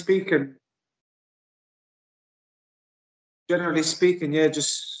generally speaking, yeah,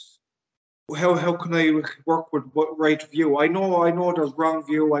 just how can I work with what right view? I know there's wrong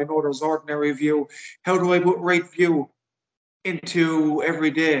view, I know there's ordinary view. How do I put right view into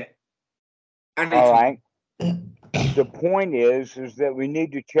everyday anything? All right. The point is that we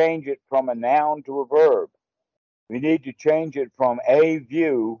need to change it from a noun to a verb. We need to change it from a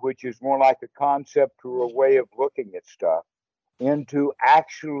view, which is more like a concept or a way of looking at stuff, into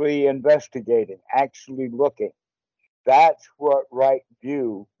actually investigating, actually looking. That's what right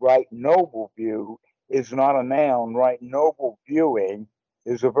view, right noble view is not a noun. Right noble viewing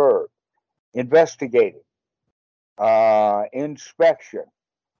is a verb. Investigating, inspection,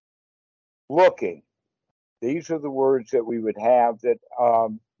 looking. These are the words that we would have that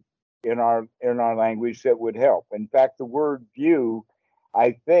in our language that would help. In fact, the word view,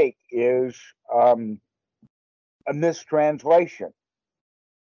 I think, is a mistranslation.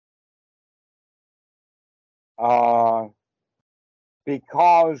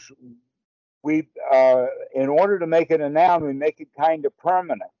 Because we, in order to make it a noun, we make it kind of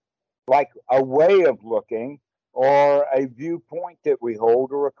permanent, like a way of looking or a viewpoint that we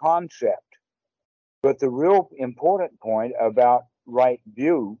hold or a concept. But the real important point about right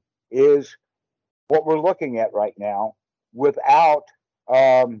view is what we're looking at right now without,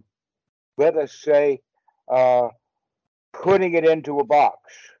 let us say, putting it into a box.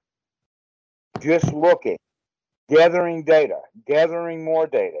 Just looking, gathering data, gathering more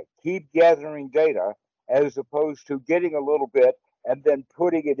data, keep gathering data as opposed to getting a little bit and then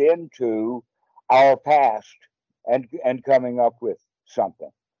putting it into our past and coming up with something.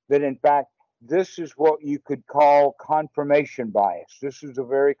 That in fact, this is what you could call confirmation bias. This is a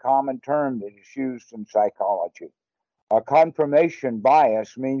very common term that is used in psychology. A confirmation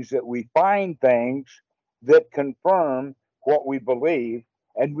bias means that we find things that confirm what we believe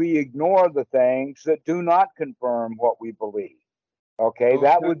and we ignore the things that do not confirm what we believe. Okay,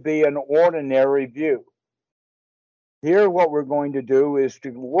 that would be an ordinary view. Here, what we're going to do is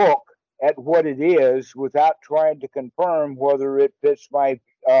to look at what it is without trying to confirm whether it fits my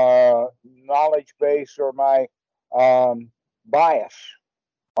knowledge base or my bias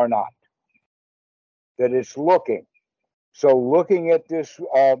or not. That it's looking. So, looking at this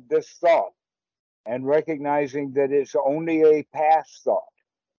thought and recognizing that it's only a past thought,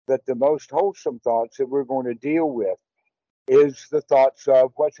 that the most wholesome thoughts that we're going to deal with is the thoughts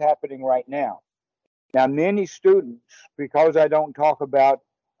of what's happening right now. Now, many students, because I don't talk about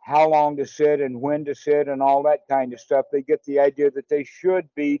how long to sit and when to sit and all that kind of stuff, they get the idea that they should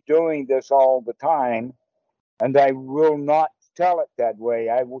be doing this all the time. And I will not tell it that way.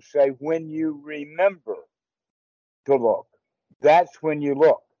 I will say, when you remember to look, that's when you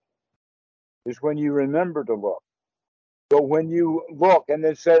look, is when you remember to look. So when you look and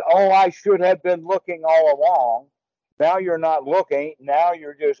then say, oh, I should have been looking all along, now you're not looking. Now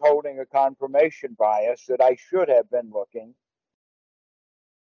you're just holding a confirmation bias that I should have been looking.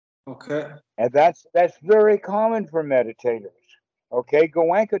 Okay. And that's very common for meditators. Okay,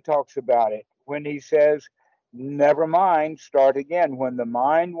 Goenka talks about it when he says, never mind, start again. When the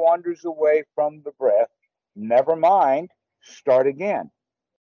mind wanders away from the breath, never mind, start again.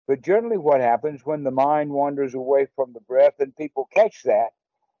 But generally, what happens when the mind wanders away from the breath and people catch that,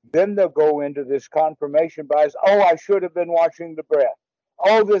 then they'll go into this confirmation bias. Oh, I should have been watching the breath.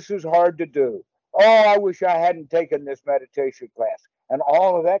 Oh, this is hard to do. Oh, I wish I hadn't taken this meditation class. And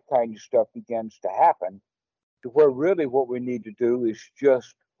all of that kind of stuff begins to happen to where really what we need to do is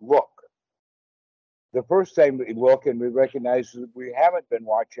just look. The first thing we look and we recognize that we haven't been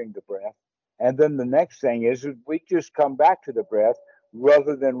watching the breath. And then the next thing is we just come back to the breath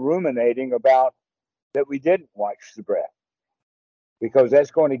rather than ruminating about that we didn't watch the breath, because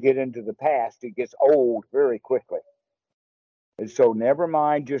that's going to get into the past. It gets old very quickly. And so never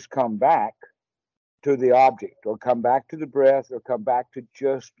mind, just come back to the object or come back to the breath or come back to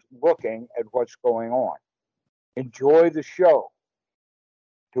just looking at what's going on. Enjoy the show.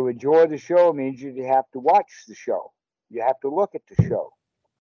 To enjoy the show means you have to watch the show. You have to look at the show.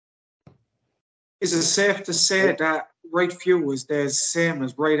 Is it safe to say that right view is the same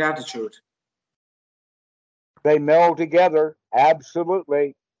as right attitude? They meld together,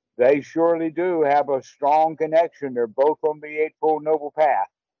 absolutely. They surely do have a strong connection. They're both on the Eightfold Noble Path.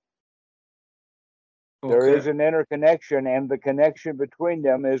 Okay. There is an interconnection, and the connection between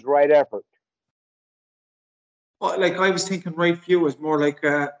them is right effort. Well, like I was thinking, right view is more like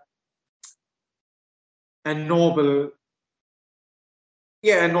a noble,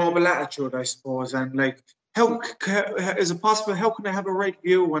 a noble attitude, I suppose. And like, how is it possible? How can I have a right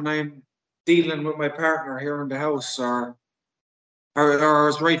view when I'm dealing with my partner here in the house, or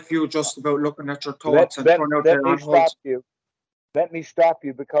is right view just about looking at your thoughts and trying out Let there me on hold? stop you. Let me stop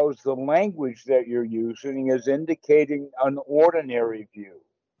you because the language that you're using is indicating an ordinary view.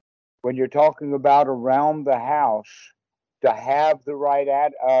 When you're talking about around the house, to have the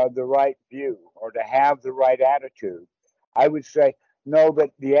right view or to have the right attitude, I would say no.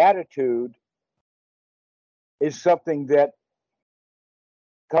 But the attitude is something that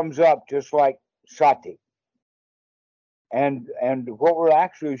comes up just like sati. And what we're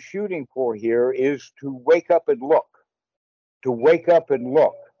actually shooting for here is to wake up and look. To wake up and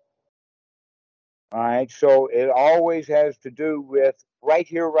look. All right. So it always has to do with right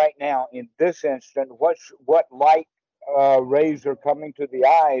here, right now, in this instant, what light rays are coming to the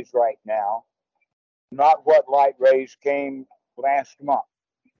eyes right now, not what light rays came last month,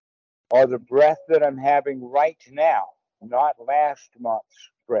 or the breath that I'm having right now, not last month's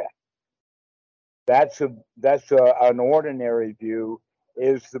breath. That's an ordinary view,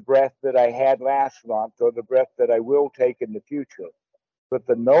 is the breath that I had last month or the breath that I will take in the future. But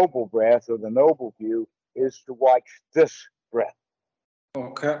the noble breath or the noble view is to watch this breath.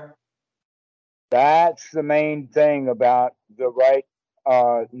 Okay. That's the main thing about the right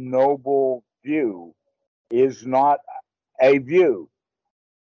noble view, is not a view.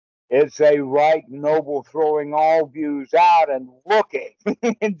 It's a right noble throwing all views out and looking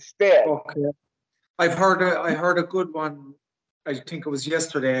instead. Okay. I heard a good one. I think it was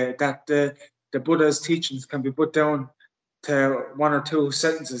yesterday that the Buddha's teachings can be put down to one or two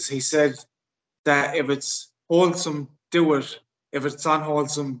sentences. He said that if it's wholesome, do it. If it's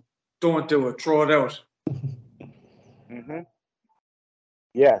unwholesome, don't do it. Throw it out. Mm-hmm.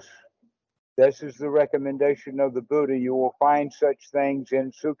 Yes, this is the recommendation of the Buddha. You will find such things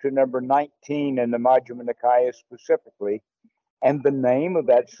in Sutta number 19 in the Majjhima Nikaya specifically. And the name of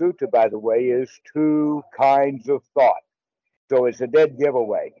that sutta, by the way, is Two Kinds of Thought. So it's a dead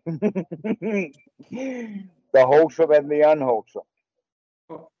giveaway. The wholesome and the unwholesome.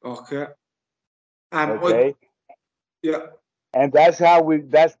 Okay. Okay. Yeah. And that's why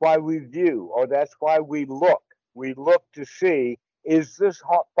we view, or that's why we look. We look to see, is this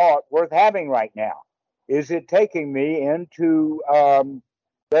thought worth having right now? Is it taking me into,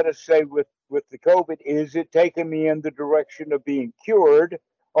 let us say with the COVID, is it taking me in the direction of being cured,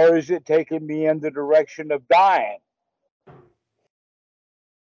 or is it taking me in the direction of dying?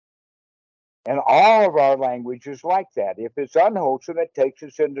 And all of our language is like that. If it's unwholesome, it takes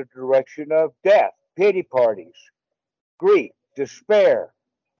us in the direction of death, pity parties, grief, despair.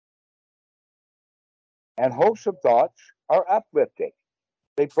 And wholesome thoughts are uplifting.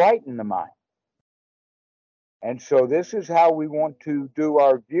 They brighten the mind. And so this is how we want to do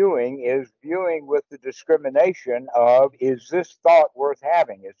our viewing, is viewing with the discrimination of, is this thought worth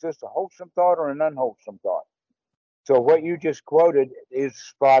having? Is this a wholesome thought or an unwholesome thought? So what you just quoted is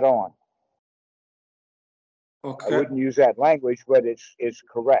spot on. I Okay. wouldn't use that language, but it's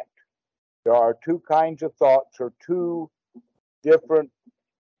correct. There are two kinds of thoughts or two different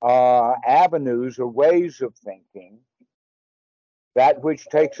avenues or ways of thinking, that which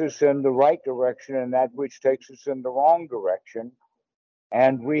takes us in the right direction and that which takes us in the wrong direction.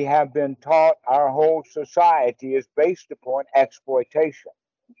 And we have been taught our whole society is based upon exploitation.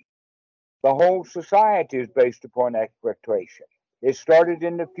 The whole society is based upon exploitation. It started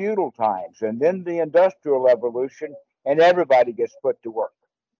in the feudal times and then the industrial revolution, and everybody gets put to work.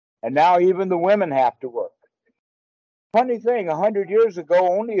 And now even the women have to work. Funny thing, 100 years ago,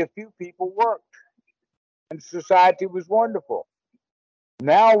 only a few people worked, and society was wonderful.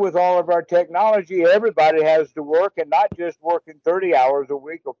 Now, with all of our technology, everybody has to work, and not just working 30 hours a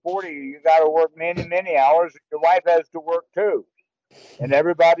week or 40. You got to work many, many hours. Your wife has to work too, and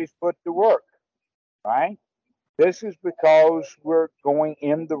everybody's put to work, right? This is because we're going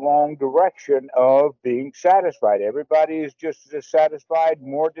in the wrong direction of being satisfied. Everybody is just dissatisfied,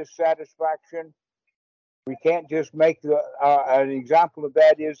 more dissatisfaction. We can't just make an example of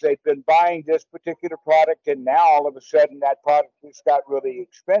that is they've been buying this particular product, and now all of a sudden that product has got really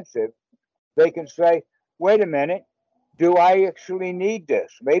expensive. They can say, wait a minute, do I actually need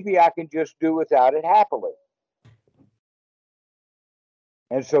this? Maybe I can just do without it happily.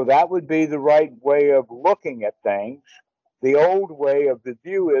 And so that would be the right way of looking at things. The old way of the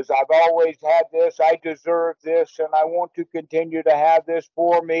view is I've always had this, I deserve this, and I want to continue to have this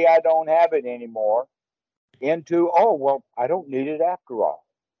for me. I don't have it anymore. Into, oh, well, I don't need it after all.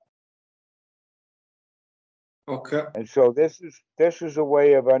 Okay. And so this is a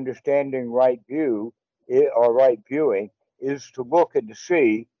way of understanding right view or right viewing is to look and to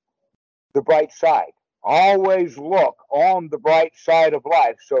see the bright side. Always look on the bright side of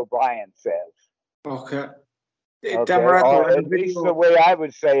life, so Brian says. Okay. Okay, or Damarato, in the at least the video. way I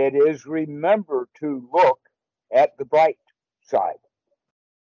would say it is remember to look at the bright side.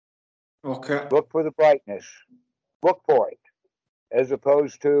 Okay. Look for the brightness. Look for it, as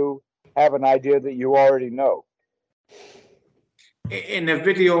opposed to have an idea that you already know. In a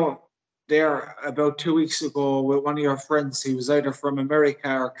video there about 2 weeks ago with one of your friends, he was either from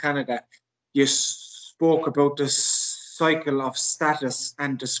America or Canada. You spoke about the cycle of status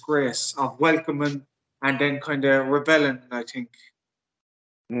and disgrace, of welcoming and then kind of rebelling, I think.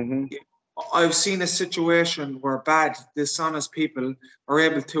 Mm-hmm. I've seen a situation where bad, dishonest people are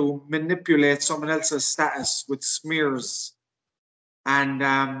able to manipulate someone else's status with smears, and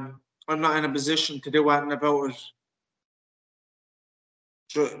I'm not in a position to do anything about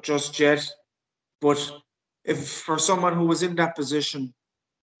it just yet. But if for someone who was in that position,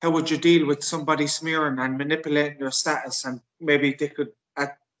 how would you deal with somebody smearing and manipulating your status, and maybe they could,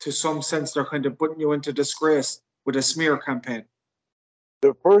 to some sense, they're kind of putting you into disgrace with a smear campaign?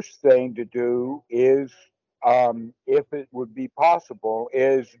 The first thing to do is, if it would be possible,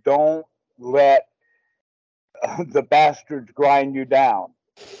 is don't let the bastards grind you down.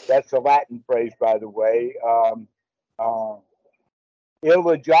 That's a Latin phrase, by the way. Uh,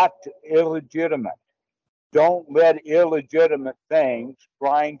 illegitimate. Don't let illegitimate things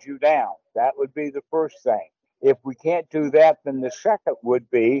grind you down. That would be the first thing. If we can't do that, then the second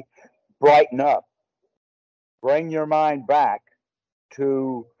would be brighten up. Bring your mind back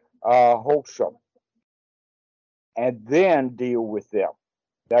to wholesome and then deal with them.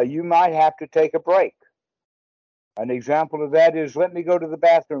 Now, you might have to take a break. An example of that is let me go to the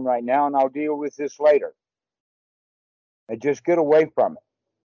bathroom right now and I'll deal with this later. And just get away from it.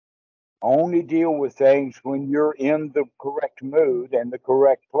 Only deal with things when you're in the correct mood and the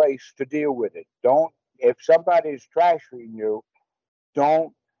correct place to deal with it. Don't, if somebody's trashing you,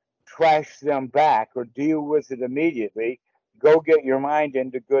 don't trash them back or deal with it immediately. Go get your mind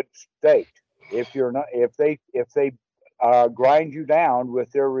into good state. If you're not, if they grind you down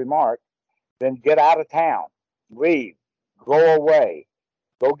with their remark, then get out of town, leave, go away,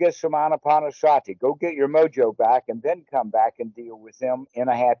 go get some anapanasati, go get your mojo back, and then come back and deal with them in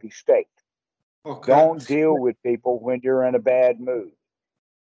a happy state. Okay. Don't deal with people when you're in a bad mood,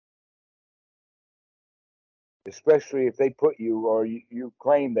 especially if they put you or you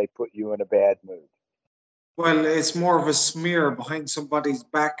claim they put you in a bad mood. Well, it's more of a smear behind somebody's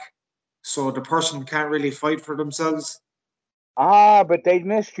back, so the person can't really fight for themselves. Ah, but they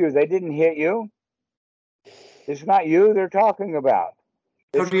missed you. They didn't hit you. It's not you they're talking about.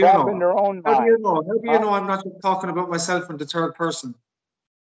 How It's do you crap in know? their own How do you minds. know? How do you Huh? know I'm not just talking about myself in the third person?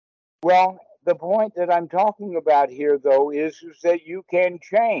 Well, the point that I'm talking about here, though, is that you can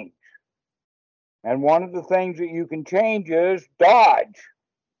change. And one of the things that you can change is dodge.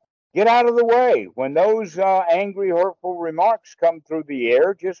 Get out of the way. When those angry, hurtful remarks come through the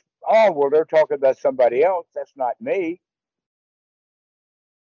air, just, oh, well, they're talking about somebody else. That's not me.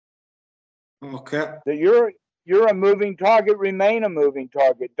 Okay. That you're a moving target, remain a moving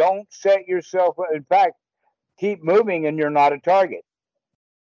target. Don't set yourself, in fact, keep moving and you're not a target.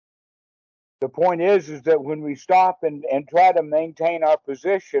 The point is that when we stop and try to maintain our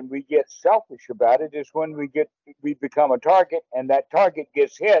position, we get selfish about it. Is when we become a target, and that target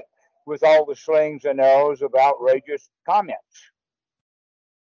gets hit with all the slings and arrows of outrageous comments.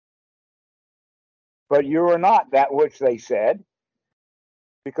 But you are not that which they said,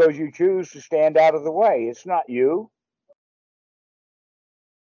 because you choose to stand out of the way. It's not you.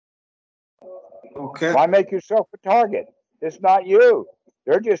 Okay. Why make yourself a target? It's not you.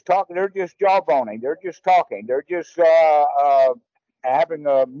 They're just talking. They're just jawboning. They're just talking. They're just having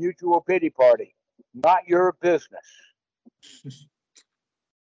a mutual pity party. Not your business.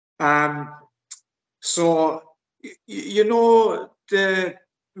 So you know the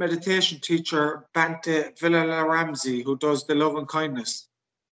meditation teacher Bante Villa-Ramsey, who does the love and kindness.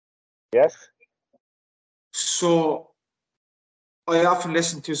 Yes. So I often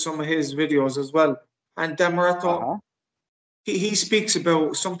listen to some of his videos as well. And Damaretto, he speaks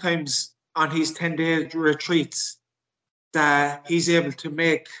about sometimes on his 10-day retreats that he's able to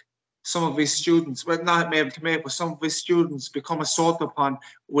make some of his students, well, not able to make, but some of his students become a Sotapan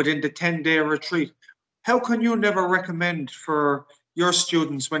within the 10-day retreat. How can you never recommend for your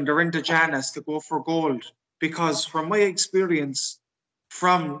students when they're in the jhanas to go for gold? Because from my experience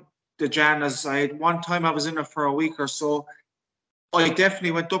from the jhanas, one time I was in it for a week or so. I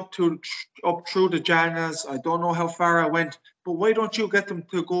definitely went up through the jhanas. I don't know how far I went, but why don't you get them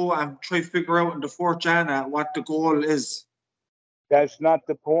to go and try to figure out in the fourth jhana what the goal is? That's not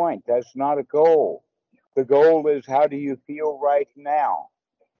the point. That's not a goal. The goal is, how do you feel right now?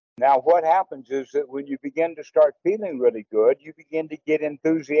 Now, what happens is that when you begin to start feeling really good, you begin to get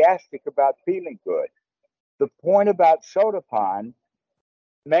enthusiastic about feeling good. The point about Sotapan,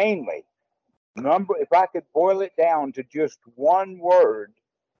 mainly, if I could boil it down to just one word,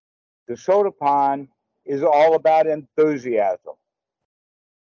 the Sotapan is all about enthusiasm.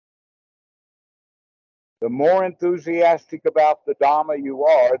 The more enthusiastic about the Dhamma you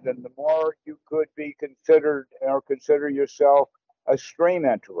are, then the more you could be considered or consider yourself a stream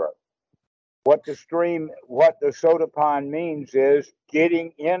enterer. What the Sotapan means is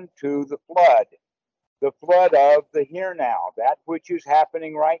getting into the flood of the here now, that which is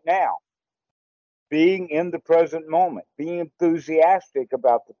happening right now. Being in the present moment, being enthusiastic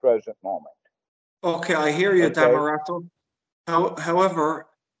about the present moment. Okay, I hear you, Okay. Damarato. However,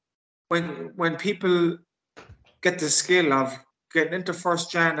 when people get the skill of getting into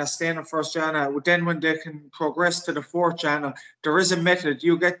first jhana, staying in first jhana, then when they can progress to the fourth jhana, there is a method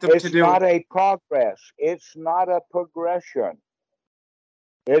you get them to It's do. not a progress. It's not a progression.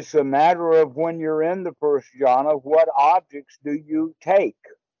 It's a matter of, when you're in the first jhana, what objects do you take?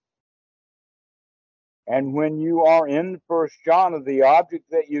 And when you are in the first jhana, the object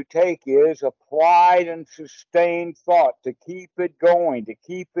that you take is applied and sustained thought, to keep it going, to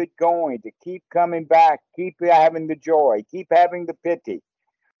keep it going, to keep coming back, keep having the joy, keep having the pity.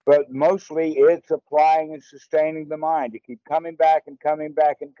 But mostly it's applying and sustaining the mind, to keep coming back and coming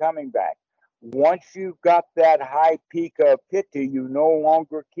back and coming back. Once you've got that high peak of pity, you no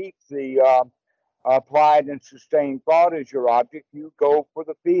longer keep the applied and sustained thought as your object. You go for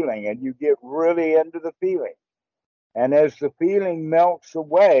the feeling, and you get really into the feeling. And as the feeling melts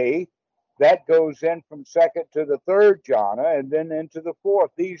away, that goes in from second to the third jhana, and then into the fourth.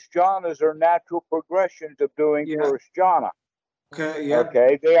 These jhanas are natural progressions of doing first jhana. Okay, yeah.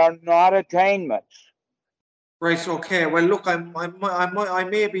 Okay, they are not attainments. Right. Okay. Well, look, I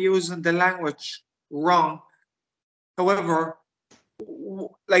may be using the language wrong. However,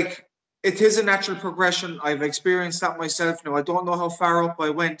 like, it is a natural progression. I've experienced that myself now. I don't know how far up I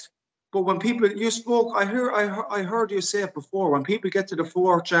went, but when you spoke, I heard you say it before. When people get to the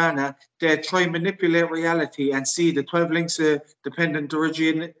fourth jhana, they try and manipulate reality and see the 12 links of dependent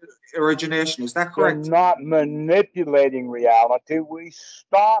origination. Is that correct? They're not manipulating reality. We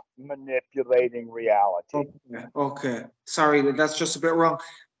stop manipulating reality. Okay. Sorry, that's just a bit wrong.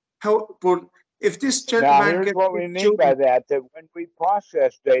 But if this Now, gentleman here's gets what we mean by that when we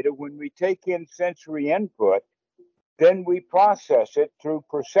process data, when we take in sensory input, then we process it through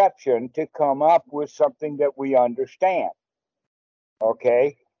perception to come up with something that we understand.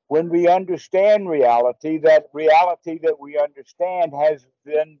 Okay? When we understand reality, that reality that we understand has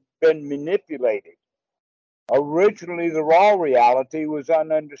been manipulated. Originally, the raw reality was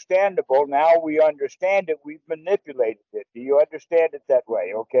ununderstandable. Now we understand it. We've manipulated it. Do you understand it that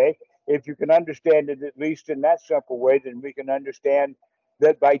way? Okay. If you can understand it at least in that simple way, then we can understand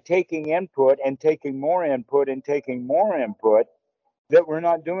that by taking input and taking more input and taking more input, that we're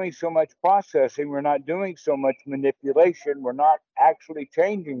not doing so much processing, we're not doing so much manipulation, we're not actually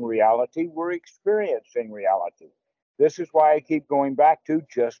changing reality, we're experiencing reality. This is why I keep going back to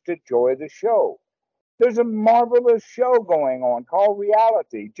just enjoy the show. There's a marvelous show going on called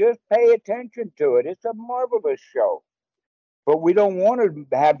reality. Just pay attention to it. It's a marvelous show. But we don't want to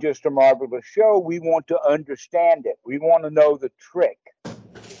have just a marvelous show. We want to understand it. We want to know the trick.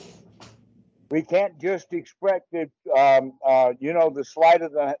 We can't just expect it, the sleight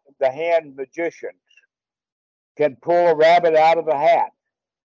of the hand magicians can pull a rabbit out of the hat.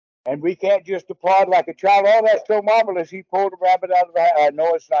 And we can't just applaud like a child. Oh, that's so marvelous. He pulled a rabbit out of the hat. I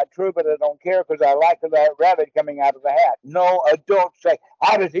know it's not true, but I don't care because I like that rabbit coming out of the hat. No, adults say,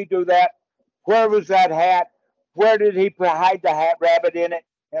 how did he do that? Where was that hat? Where did he hide the hat rabbit in it?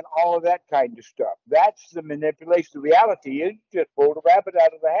 And all of that kind of stuff. That's the manipulation. The reality is just pulled a rabbit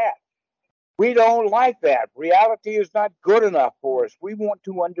out of the hat. We don't like that. Reality is not good enough for us. We want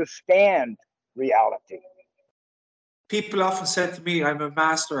to understand reality. People often said to me, I'm a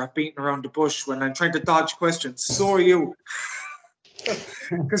master at beating around the bush when I'm trying to dodge questions. So are you.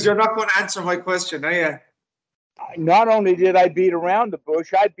 Because you're not going to answer my question, are you? Not only did I beat around the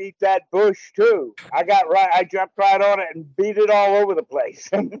bush, I beat that bush too. I jumped right on it and beat it all over the place.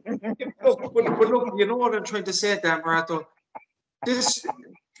 Look, you know what I'm trying to say there, Marato?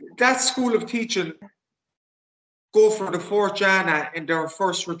 That school of teaching go for the fourth jhana in their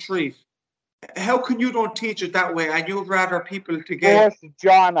first retreat. How can you don't teach it that way and you'd rather people to get... Fourth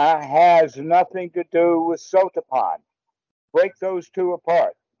jhana has nothing to do with Sotapan. Break those two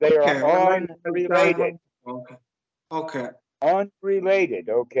apart. They are unrelated. Okay. Unrelated,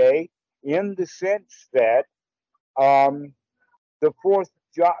 okay? In the sense that the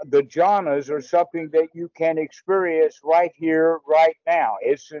jhanas are something that you can experience right here, right now.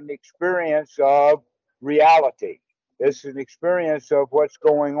 It's an experience of reality. It's an experience of what's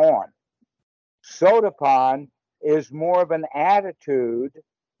going on. Sotapan is more of an attitude,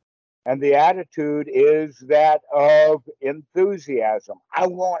 and the attitude is that of enthusiasm. I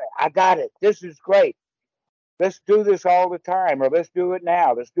want it. I got it. This is great. Let's do this all the time, or let's do it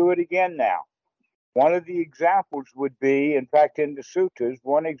now. Let's do it again now. One of the examples would be, in fact, in the suttas,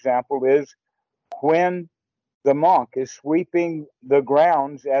 one example is when the monk is sweeping the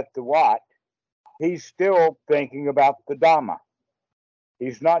grounds at the Wat, he's still thinking about the Dhamma.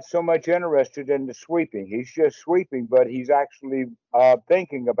 He's not so much interested in the sweeping. He's just sweeping, but he's actually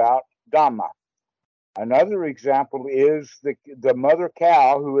thinking about Dhamma. Another example is the mother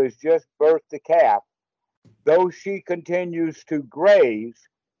cow who has just birthed the calf. Though she continues to graze,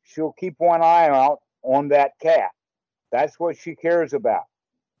 she'll keep one eye out on that calf. That's what she cares about.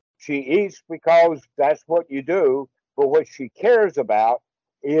 She eats because that's what you do, but what she cares about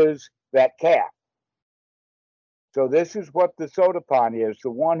is that calf. So this is what the Sotapan is,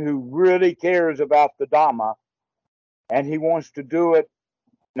 the one who really cares about the Dhamma, and he wants to do it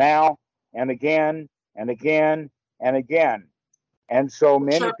now and again and again and again. And so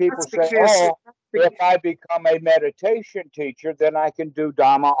many people say, oh, if I become a meditation teacher, then I can do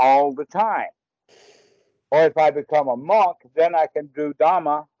Dhamma all the time. Or if I become a monk, then I can do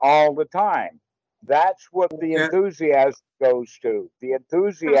Dhamma all the time. That's what the enthusiasm goes to. The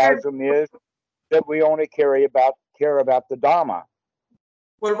enthusiasm is that we only care about the Dhamma.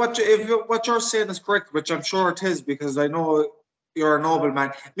 Well, what you're saying is correct, which I'm sure it is, because I know you're a noble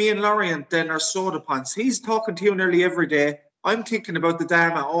man. Me and Laurent then are Sotapans. He's talking to you nearly every day. I'm thinking about the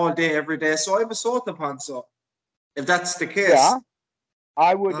Dharma all day, every day. So I'm a Sotapan. So if that's the case, yeah,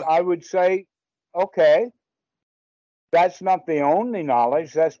 I would say, okay, that's not the only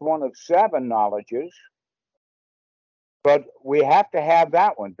knowledge. That's one of 7 knowledges. But we have to have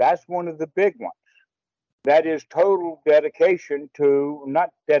that one. That's one of the big ones. That is total dedication to,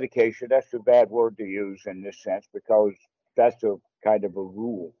 not dedication, that's a bad word to use in this sense because that's a kind of a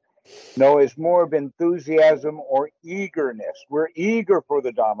rule. No, it's more of enthusiasm or eagerness. We're eager for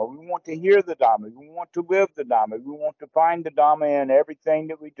the Dhamma. We want to hear the Dhamma. We want to live the Dhamma. We want to find the Dhamma in everything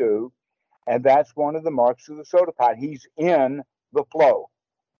that we do. And that's one of the marks of the Sotapan. He's in the flow.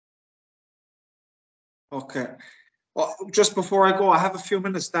 Okay. Well, just before I go, I have a few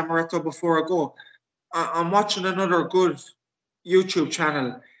minutes, Damaretto, before I go. I'm watching another good YouTube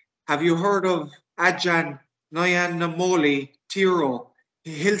channel. Have you heard of Ajahn Nayanamoli Tiro,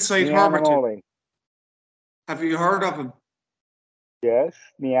 Hillside Hermitage? Have you heard of him? Yes,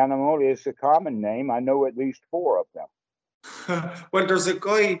 Neanimal is a common name. I know at least 4 of them. Well, there's a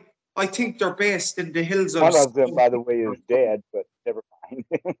guy, I think they're based in the hills of One of them, by the way, is dead, but never mind.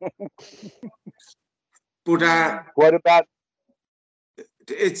 but What about?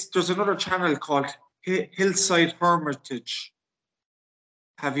 there's another channel called Hillside Hermitage.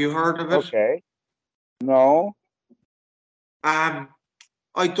 Have you heard of it? Okay, no. Um,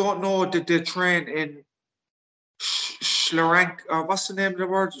 I don't know that they train in Schlerank, or what's the name of the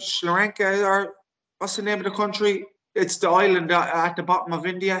word? Schleranka, or what's the name of the country? It's the island at the bottom of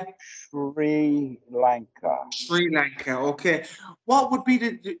India. Sri Lanka. Sri Lanka. Okay. What would be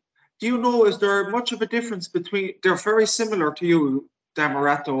the? Do you know? Is there much of a difference between? They're very similar to you,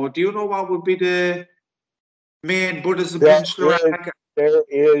 Damarato. Do you know what would be the main Buddhism in There Sri is, Lanka?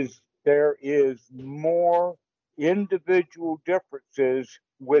 there is more individual differences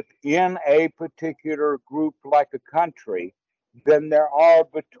within a particular group, like a country, than there are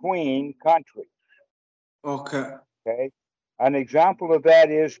between countries. Okay. Okay, an example of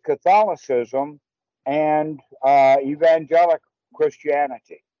that is Catholicism and evangelical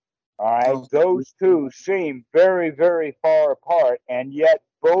Christianity. All right, Okay. those two seem very, very far apart, and yet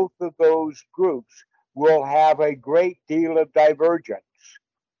both of those groups will have a great deal of divergence,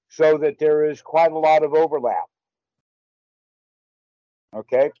 so that there is quite a lot of overlap.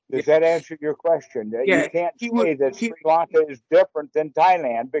 Okay, Yeah. does that answer your question? You Yeah. can't He would. say that He. Sri Lanka is different than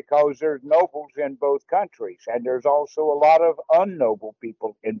Thailand because there's nobles in both countries, and there's also a lot of unnoble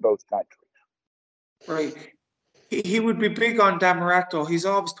people in both countries. Right. He would be big on Damarato. He's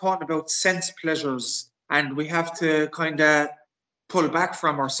always talking about sense pleasures, and we have to kind of pull back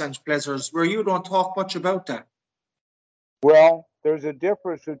from our sense pleasures, where you don't talk much about that. Well, there's a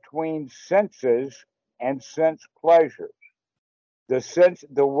difference between senses and sense pleasures.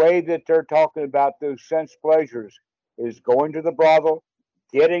 The way that they're talking about those sense pleasures is going to the brothel,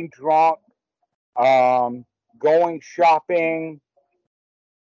 getting drunk, um, going shopping,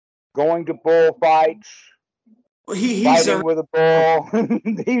 going to bullfights, Well, he's a fighting with a bull.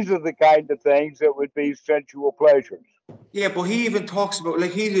 These are the kind of things that would be sensual pleasures. yeah, but he even talks about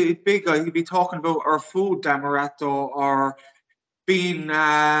like he's a big guy. He'd be talking about our food, Damarato, or being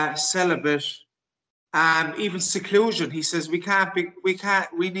celibate, even seclusion. He says we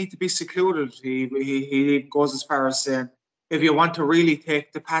need to be secluded. He goes as far as saying, if you want to really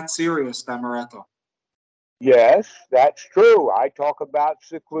take the pat serious, Damarato. Yes, that's true. I talk about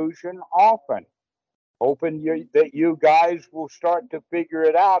seclusion often, hoping that you guys will start to figure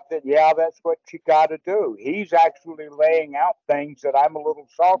it out that, yeah, that's what you got to do. He's actually laying out things that I'm a little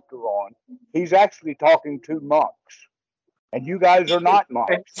softer on. He's actually talking to monks, and you guys are not And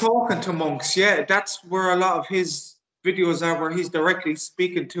monks. talking to monks, yeah, that's where a lot of his videos are, where he's directly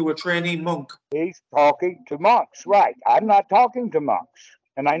speaking to a trainee monk. He's talking to monks, right? I'm not talking to monks,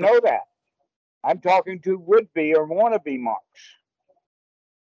 and I know that. I'm talking to would-be or wannabe monks.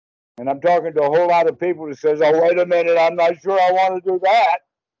 And I'm talking to a whole lot of people that says, "Oh, wait a minute, I'm not sure I want to do that,"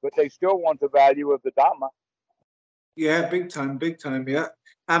 but they still want the value of the Dhamma. Yeah, big time, yeah.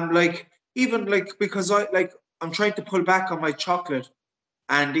 Like even like because I'm trying to pull back on my chocolate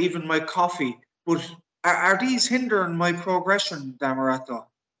and even my coffee, but are these hindering my progression, Damarato?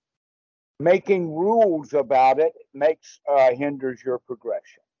 Making rules about it hinders your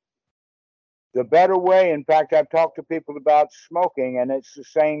progression. The better way, in fact, I've talked to people about smoking, and it's the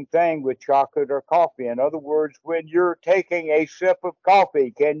same thing with chocolate or coffee. In other words, when you're taking a sip of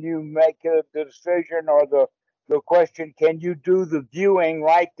coffee, can you make the decision or the question, can you do the viewing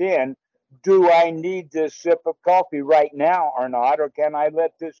right then? Do I need this sip of coffee right now or not? Or can I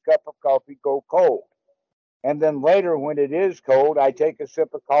let this cup of coffee go cold? And then later, when it is cold, I take a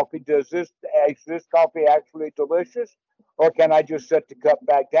sip of coffee. Is this coffee actually delicious? Or can I just set the cup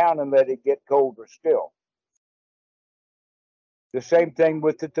back down and let it get colder still? The same thing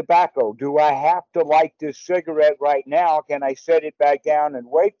with the tobacco. Do I have to light this cigarette right now? Can I set it back down and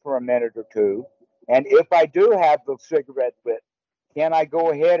wait for a minute or two? And if I do have the cigarette lit, can I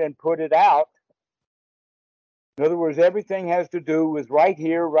go ahead and put it out? In other words, everything has to do with right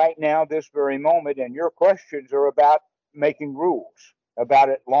here, right now, this very moment. And your questions are about making rules about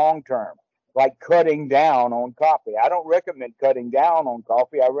it long term, like cutting down on coffee. I don't recommend cutting down on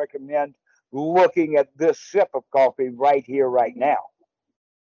coffee. I recommend looking at this sip of coffee right here, right now.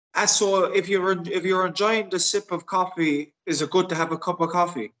 So if you're enjoying the sip of coffee, is it good to have a cup of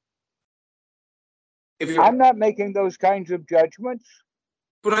coffee? If I'm you're, not making those kinds of judgments.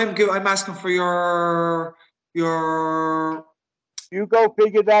 but I'm asking for your. You go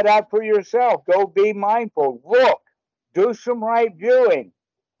figure that out for yourself. Go be mindful. Look, do some right viewing.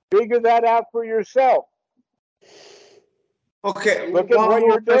 Figure that out for yourself. Okay, Look at one what more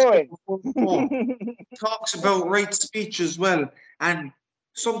you're question doing. before we go. Talks about right speech as well, and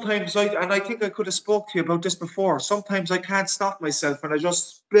sometimes I think I could have spoke to you about this before. Sometimes I can't stop myself and I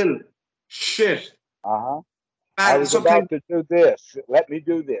just spill shit. Uh-huh. I And was about sometimes to do this. Let me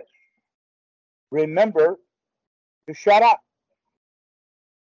do this. Remember to shut up.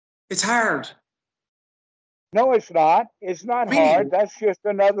 it's hard. No, it's not. It's not Me, hard. That's just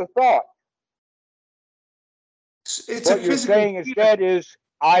another thought. it's a What you're physical saying feeling. instead is,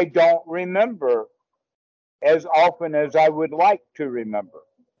 I don't remember as often as I would like to remember.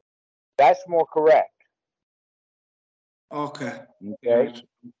 That's more correct. Okay. Okay. Right.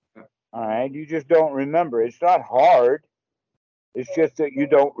 All right. You just don't remember. It's not hard. It's just that you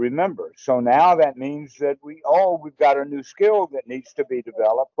don't remember. So now that means that we've got a new skill that needs to be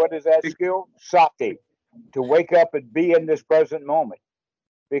developed. What is that skill? Sati. To wake up and be in this present moment.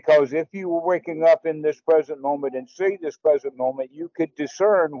 Because if you were waking up in this present moment and see this present moment, you could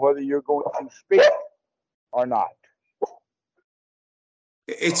discern whether you're going to speak or not.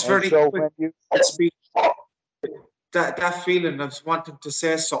 It's And very so quick. when you, That speech, that feeling of wanting to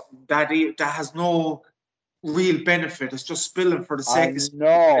say something that has no real benefit. It's just spilling for the sake of speaking.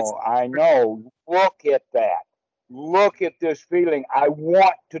 I know, look at that. Look at this feeling. I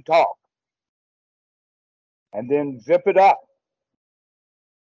want to talk. And then zip it up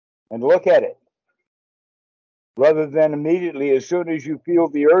and look at it. Rather than immediately, as soon as you feel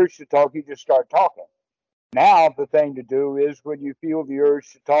the urge to talk, you just start talking. Now, the thing to do is when you feel the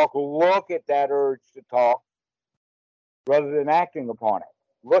urge to talk, look at that urge to talk rather than acting upon it.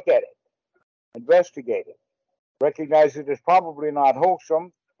 Look at it, investigate it, recognize it is probably not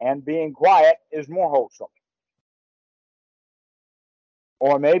wholesome, and being quiet is more wholesome.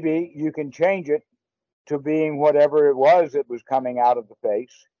 Or maybe you can change it to being whatever it was that was coming out of the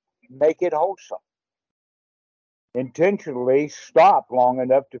face, make it wholesome. Intentionally stop long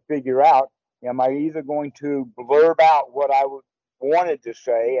enough to figure out, am I either going to blurb out what I wanted to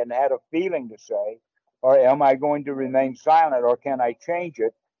say and had a feeling to say, or am I going to remain silent, or can I change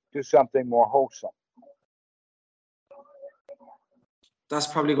it to something more wholesome? That's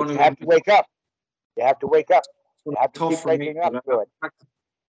probably But going you to have to be wake up. You have to wake up. You have to tough keep for me. waking up But I to have it. to practice.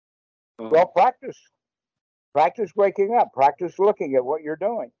 Well, practice. Practice waking up. Practice looking at what you're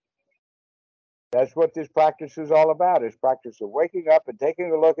doing. That's what this practice is all about, is practice of waking up and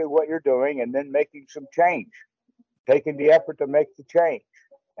taking a look at what you're doing and then making some change, taking the effort to make the change,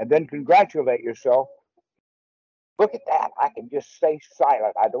 and then congratulate yourself. Look at that. I can just stay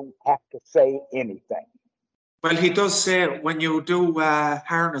silent. I don't have to say anything. Well, he does say when you do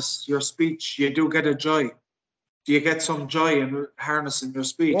harness your speech, you do get a joy. You get some joy in harnessing your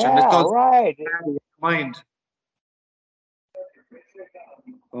speech, and it Yeah, does right. your mind.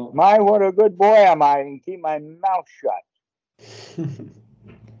 Oh. My, what a good boy am I, and keep my mouth shut.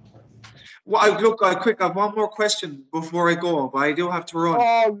 Well, I quick. I have one more question before I go, but I do have to run.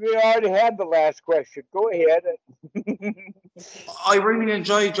 Oh, we already had the last question. Go ahead. I really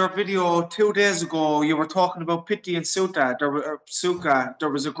enjoyed your video 2 days ago. You were talking about Pitti and Suta. Suka. There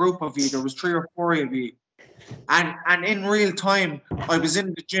was a group of you. There was 3 or 4 of you, and in real time, I was in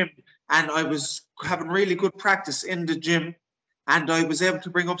the gym and I was having really good practice in the gym, and I was able to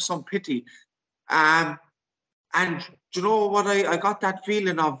bring up some Pitti. Um, and do you know what? I got that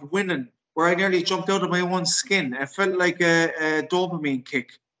feeling of winning where I nearly jumped out of my own skin. It felt like a dopamine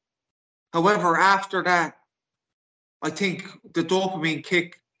kick. However, after that, I think the dopamine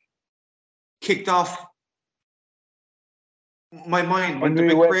kicked off my mind, And went a we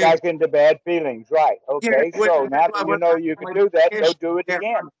bit went crazy. back into bad feelings. Right. Yeah, Okay. So now I that you went know back you to can my do that, go meditation. do it Yeah.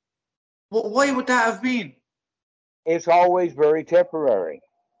 again. Why would that have been? It's always very temporary.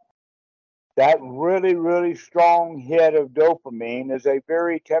 That really, really strong hit of dopamine is a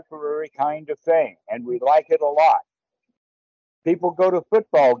very temporary kind of thing, and we like it a lot. People go to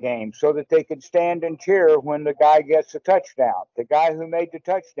football games so that they can stand and cheer when the guy gets a touchdown. The guy who made the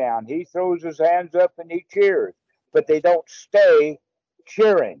touchdown, he throws his hands up and he cheers, but they don't stay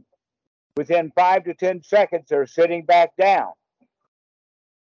cheering. Within 5 to 10 seconds, they're sitting back down.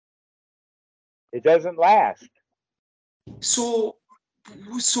 It doesn't last. So,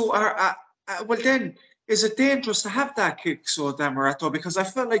 well then, is it dangerous to have that kick, so Damaretto? Because I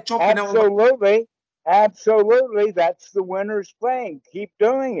felt like jumping out of my. Absolutely. Absolutely. That's the winner's thing. Keep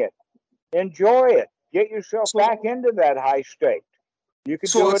doing it. Enjoy it. Get yourself So, back into that high state. You can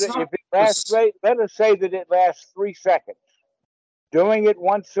so do it it's not if it lasts, dangerous. let us say that it lasts 3 seconds. Doing it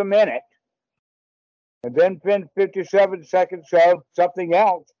once a minute and then 57 seconds of something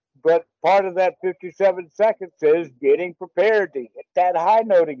else. But part of that 57 seconds is getting prepared to hit that high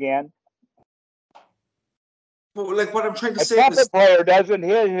note again. But like what I'm trying to A say trumpet is, player doesn't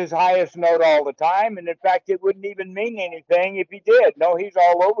hit his highest note all the time, and in fact, it wouldn't even mean anything if he did. No, he's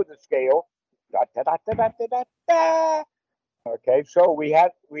all over the scale. Da, da, da, da, da, da, da, da. Okay, so we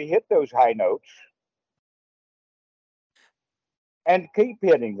hit those high notes and keep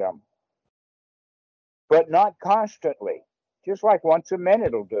hitting them, but not constantly. Just like once a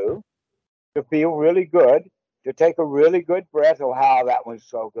minute will do to feel really good, to take a really good breath. Oh, how that was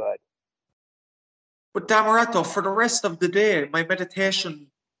so good. but Damaretto, for the rest of the day, my meditation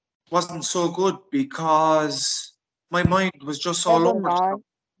wasn't so good because my mind was just all Never over the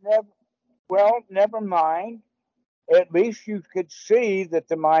stuff. mind. Never mind. At least you could see that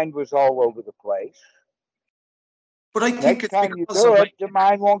the mind was all over the place. But I think Next it's time you because do of my it, the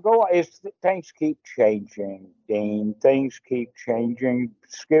mind won't go. Things keep changing, Dean. Things keep changing.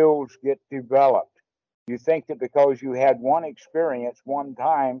 Skills get developed. You think that because you had one experience one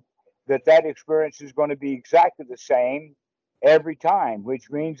time, that experience is going to be exactly the same every time, which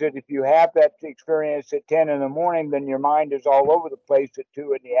means that if you have that experience at 10 in the morning, then your mind is all over the place at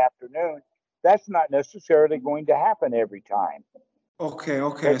 2 in the afternoon. That's not necessarily going to happen every time. okay.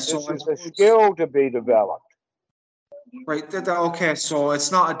 This So I is a suppose skill to be developed. right. Okay, so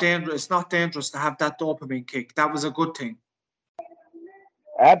it's not dangerous to have that dopamine kick. That was a good thing.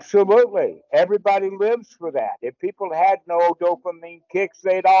 Absolutely. Everybody lives for that. If people had no dopamine kicks,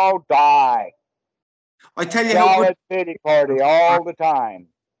 they'd all die. I tell you how good. Solid pity party all the time.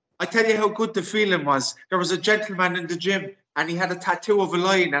 I tell you how good the feeling was. There was a gentleman in the gym and he had a tattoo of a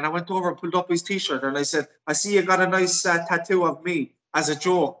lion, and I went over and pulled up his t-shirt and I said, I see you got a nice tattoo of me, as a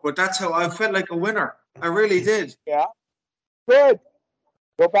joke, but that's how I felt like a winner. I really did. Yeah. Good.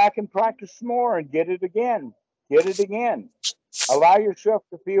 Go back and practice more and get it again. Get it again. Allow yourself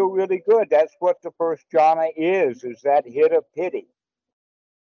to feel really good. That's what the first jhana is that hit of pity.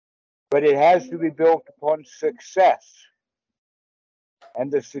 But it has to be built upon success. And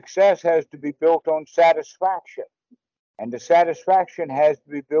the success has to be built on satisfaction. And the satisfaction has to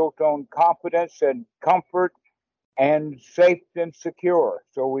be built on confidence and comfort and safe and secure.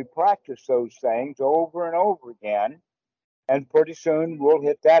 So we practice those things over and over again, and pretty soon we'll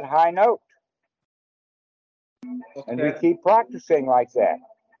hit that high note. And we Okay. keep practicing like that.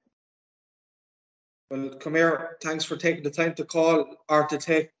 Well, come here. Thanks for taking the time to call or to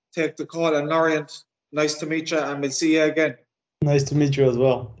take the call. And Laurent, nice to meet you, and we'll see you again. Nice to meet you as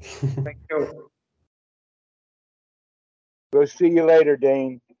well. Thank you. We'll see you later,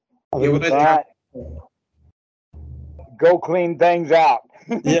 Dean. Have a You good will. All right. Go clean things out.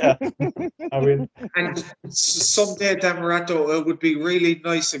 Yeah, I will. And someday, Damarato, it would be really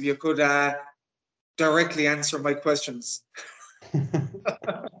nice if you could directly answer my questions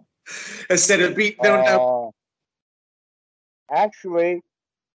instead of beating down that. Actually,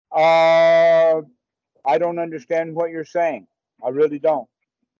 I don't understand what you're saying. I really don't.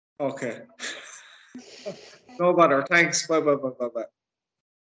 Okay. No bother. Thanks. Bye.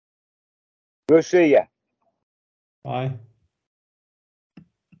 We'll see ya. Bye.